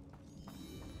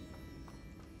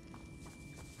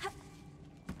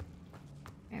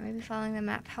 Alright, maybe following the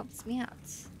map helps me out.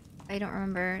 I don't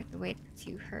remember the way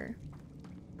to her.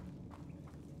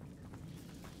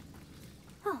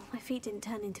 Oh, my feet didn't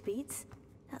turn into beets.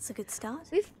 That's a good start.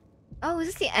 Oh, is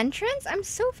this the entrance? I'm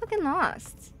so fucking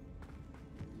lost.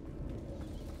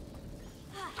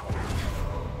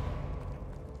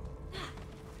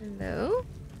 Hello?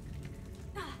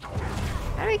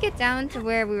 How do I get down to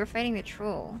where we were fighting the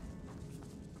troll?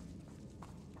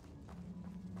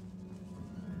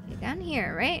 Okay, down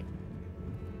here, right?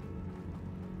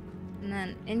 And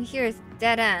then in here is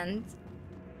dead end.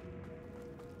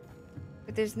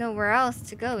 But there's nowhere else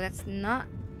to go. That's not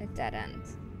a dead end.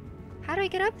 How do I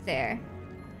get up there?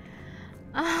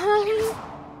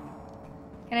 Can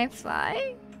I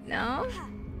fly? No?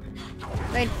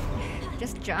 Do I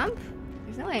just jump?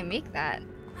 There's no way I make that.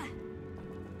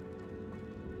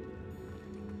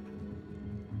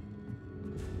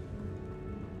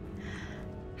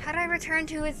 How do I return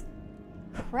to his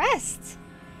crest?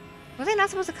 Was I not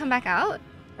supposed to come back out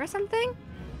or something?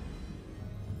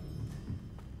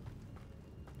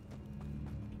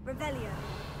 Revelio.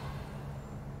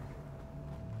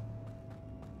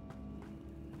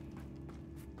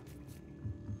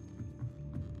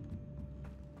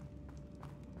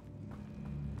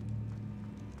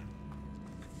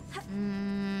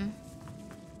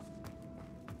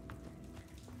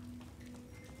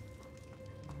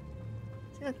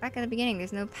 See, look back at the beginning.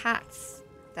 There's no paths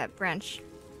that branch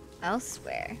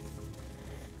elsewhere.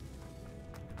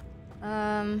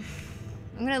 I'm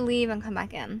gonna leave and come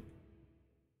back in.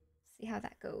 See how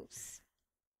that goes.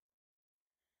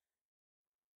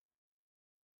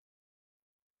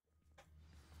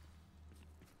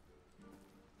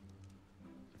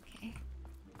 Okay,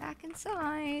 back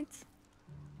inside.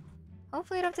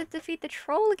 Hopefully I don't have to defeat the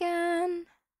troll again.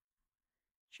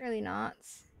 Surely not.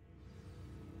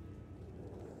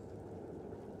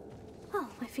 Oh,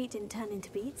 my feet didn't turn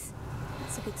into beets.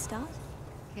 That's a good start.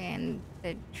 Okay, and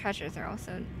the treasures are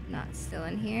also not still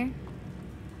in here.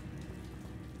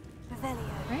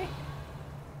 Revelio. Right?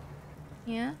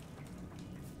 Yeah.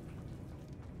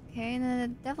 Okay, and then the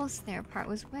devil's snare part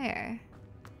was where?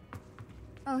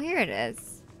 Oh, here it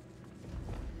is.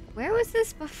 Where was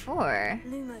this before?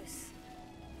 Lumos.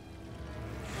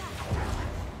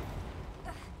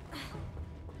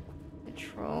 The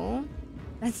troll?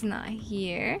 That's not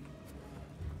here.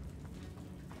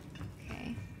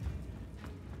 Okay.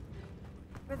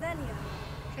 Revelio.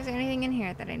 Is there anything in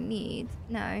here that I need?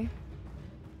 No.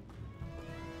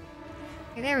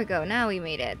 Okay, there we go. Now we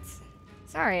made it.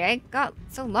 Sorry, I got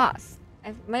so lost.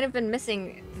 I might have been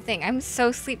missing the thing. I'm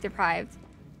so sleep deprived.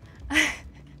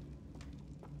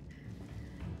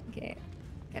 Okay,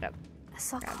 get up. A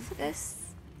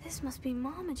sarcophagus. This must be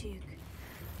Marmaduke.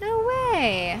 No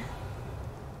way!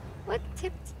 What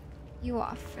tipped you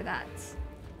off for that?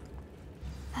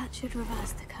 That should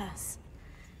reverse the curse.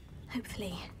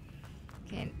 Hopefully.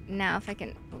 Okay, now if I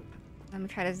can... Oh, let me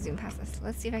try to zoom past this.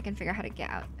 Let's see if I can figure out how to get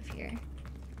out of here.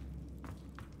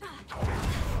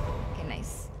 Okay,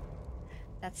 nice.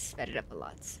 That sped it up a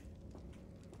lot.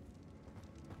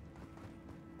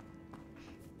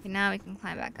 Okay, now we can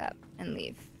climb back up and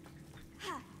leave.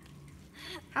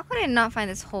 How could I not find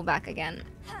this hole back again?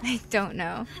 I don't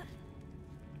know.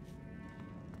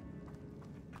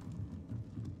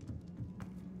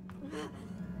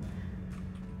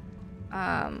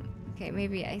 Okay,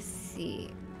 maybe I see.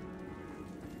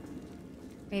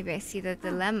 Maybe I see the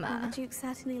dilemma. Marmaduke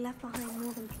certainly left behind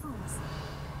more than plants.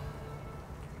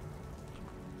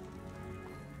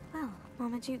 Well,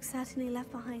 Marmaduke certainly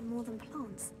left behind more than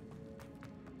plants.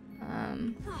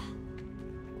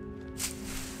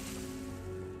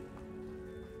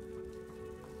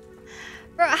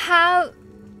 Bro, how...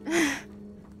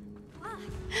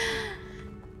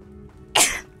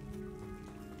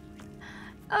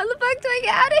 How the fuck do I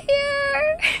get out of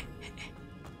here?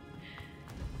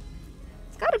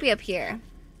 It's gotta be up here.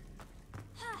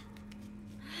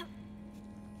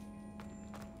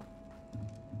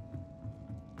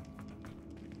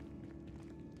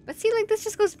 But see, like, this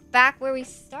just goes back where we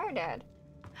started.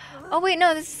 Oh, wait,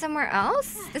 no, this is somewhere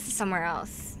else? This is somewhere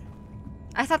else.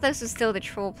 I thought this was still the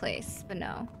troll place, but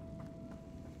no.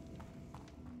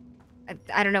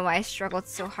 I don't know why I struggled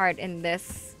so hard in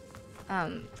this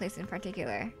place in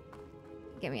particular.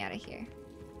 Get me out of here.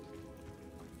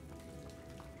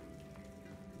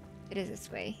 It is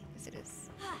this way. Yes, it is.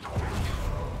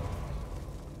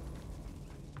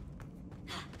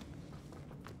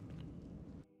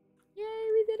 Yay,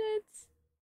 we did it!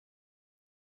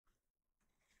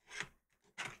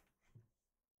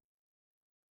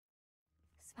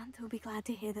 Samantha will be glad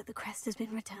to hear that the crest has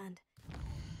been returned.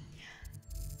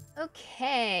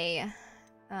 Okay.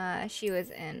 She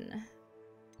was in...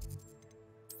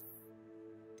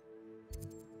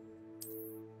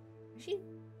 Was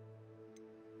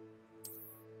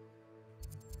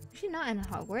she not in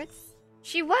Hogwarts?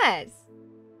 She was!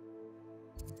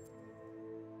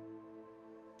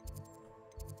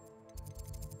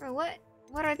 Bro,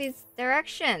 what are these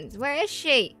directions? Where is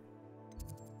she?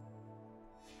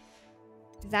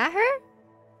 Is that her?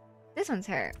 This one's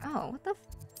her. Oh, what the f...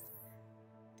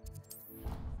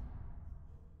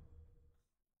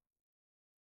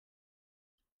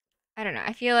 I don't know.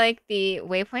 I feel like the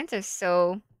waypoints are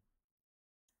so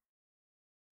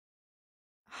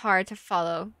hard to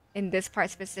follow in this part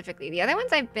specifically. The other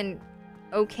ones I've been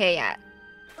okay at.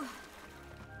 I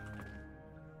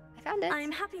found it.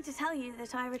 I'm happy to tell you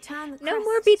that I returned the No crest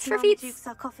more beets to for Marmaduke's feet.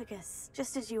 sarcophagus,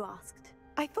 just as you asked.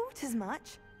 I thought as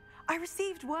much. I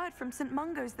received word from St.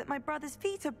 Mungo's that my brother's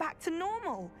feet are back to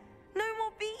normal. No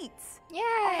more beets. Yay!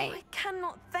 Oh, I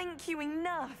cannot thank you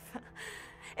enough.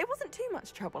 It wasn't too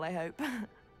much trouble, I hope.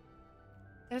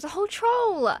 There's a whole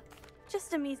troll.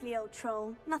 Just a measly old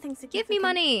troll. Nothing significant. Give me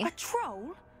money. A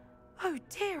troll? Oh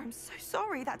dear, I'm so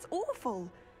sorry. That's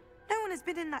awful. No one has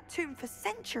been in that tomb for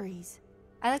centuries.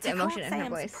 I like the I emotion can't in say her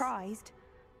I'm voice. surprised.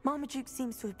 Marmaduke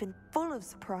seems to have been full of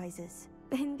surprises.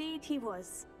 Indeed he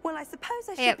was. Well, I suppose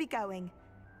I should Yep. be going.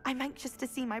 I'm anxious to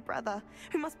see my brother,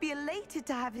 who must be elated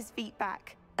to have his feet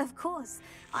back. Of course.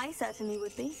 I certainly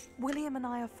would be. William and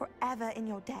I are forever in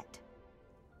your debt.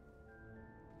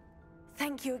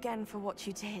 Thank you again for what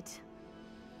you did.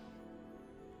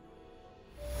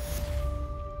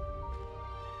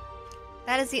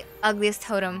 That is the ugliest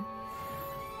totem.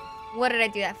 What did I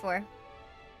do that for?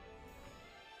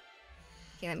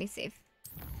 Okay, let me save.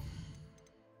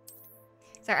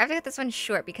 Sorry, I have to get this one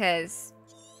short because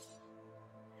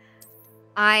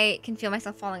I can feel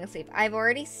myself falling asleep. I've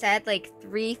already said like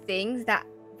 3 things that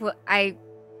I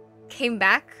came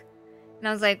back and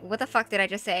I was like, what the fuck did I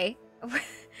just say?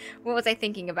 What was I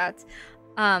thinking about?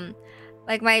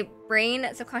 Like my brain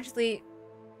subconsciously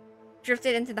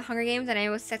drifted into the Hunger Games and I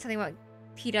was said something about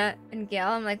Peeta and Gale.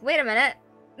 I'm like, wait a minute.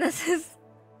 This is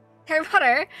Harry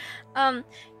Potter.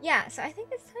 Yeah, so I think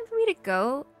it's time for me to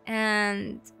go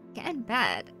and get in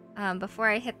bed before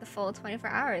I hit the full 24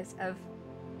 hours of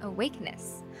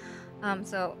awakeness.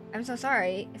 So I'm so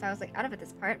sorry if I was like out of it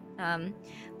this part.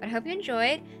 But I hope you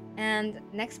enjoyed, and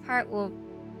next part will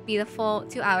be the full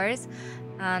 2 hours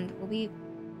and we'll be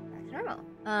back to normal.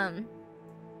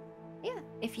 Yeah,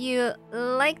 if you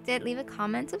liked it, leave a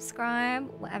comment, subscribe,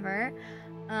 whatever.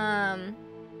 And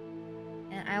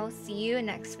I will see you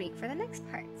next week for the next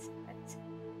part. But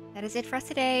that is it for us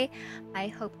today. I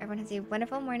hope everyone has a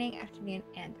wonderful morning, afternoon,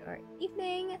 and or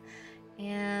evening.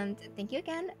 And thank you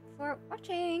again for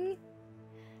watching.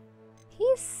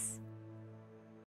 Peace.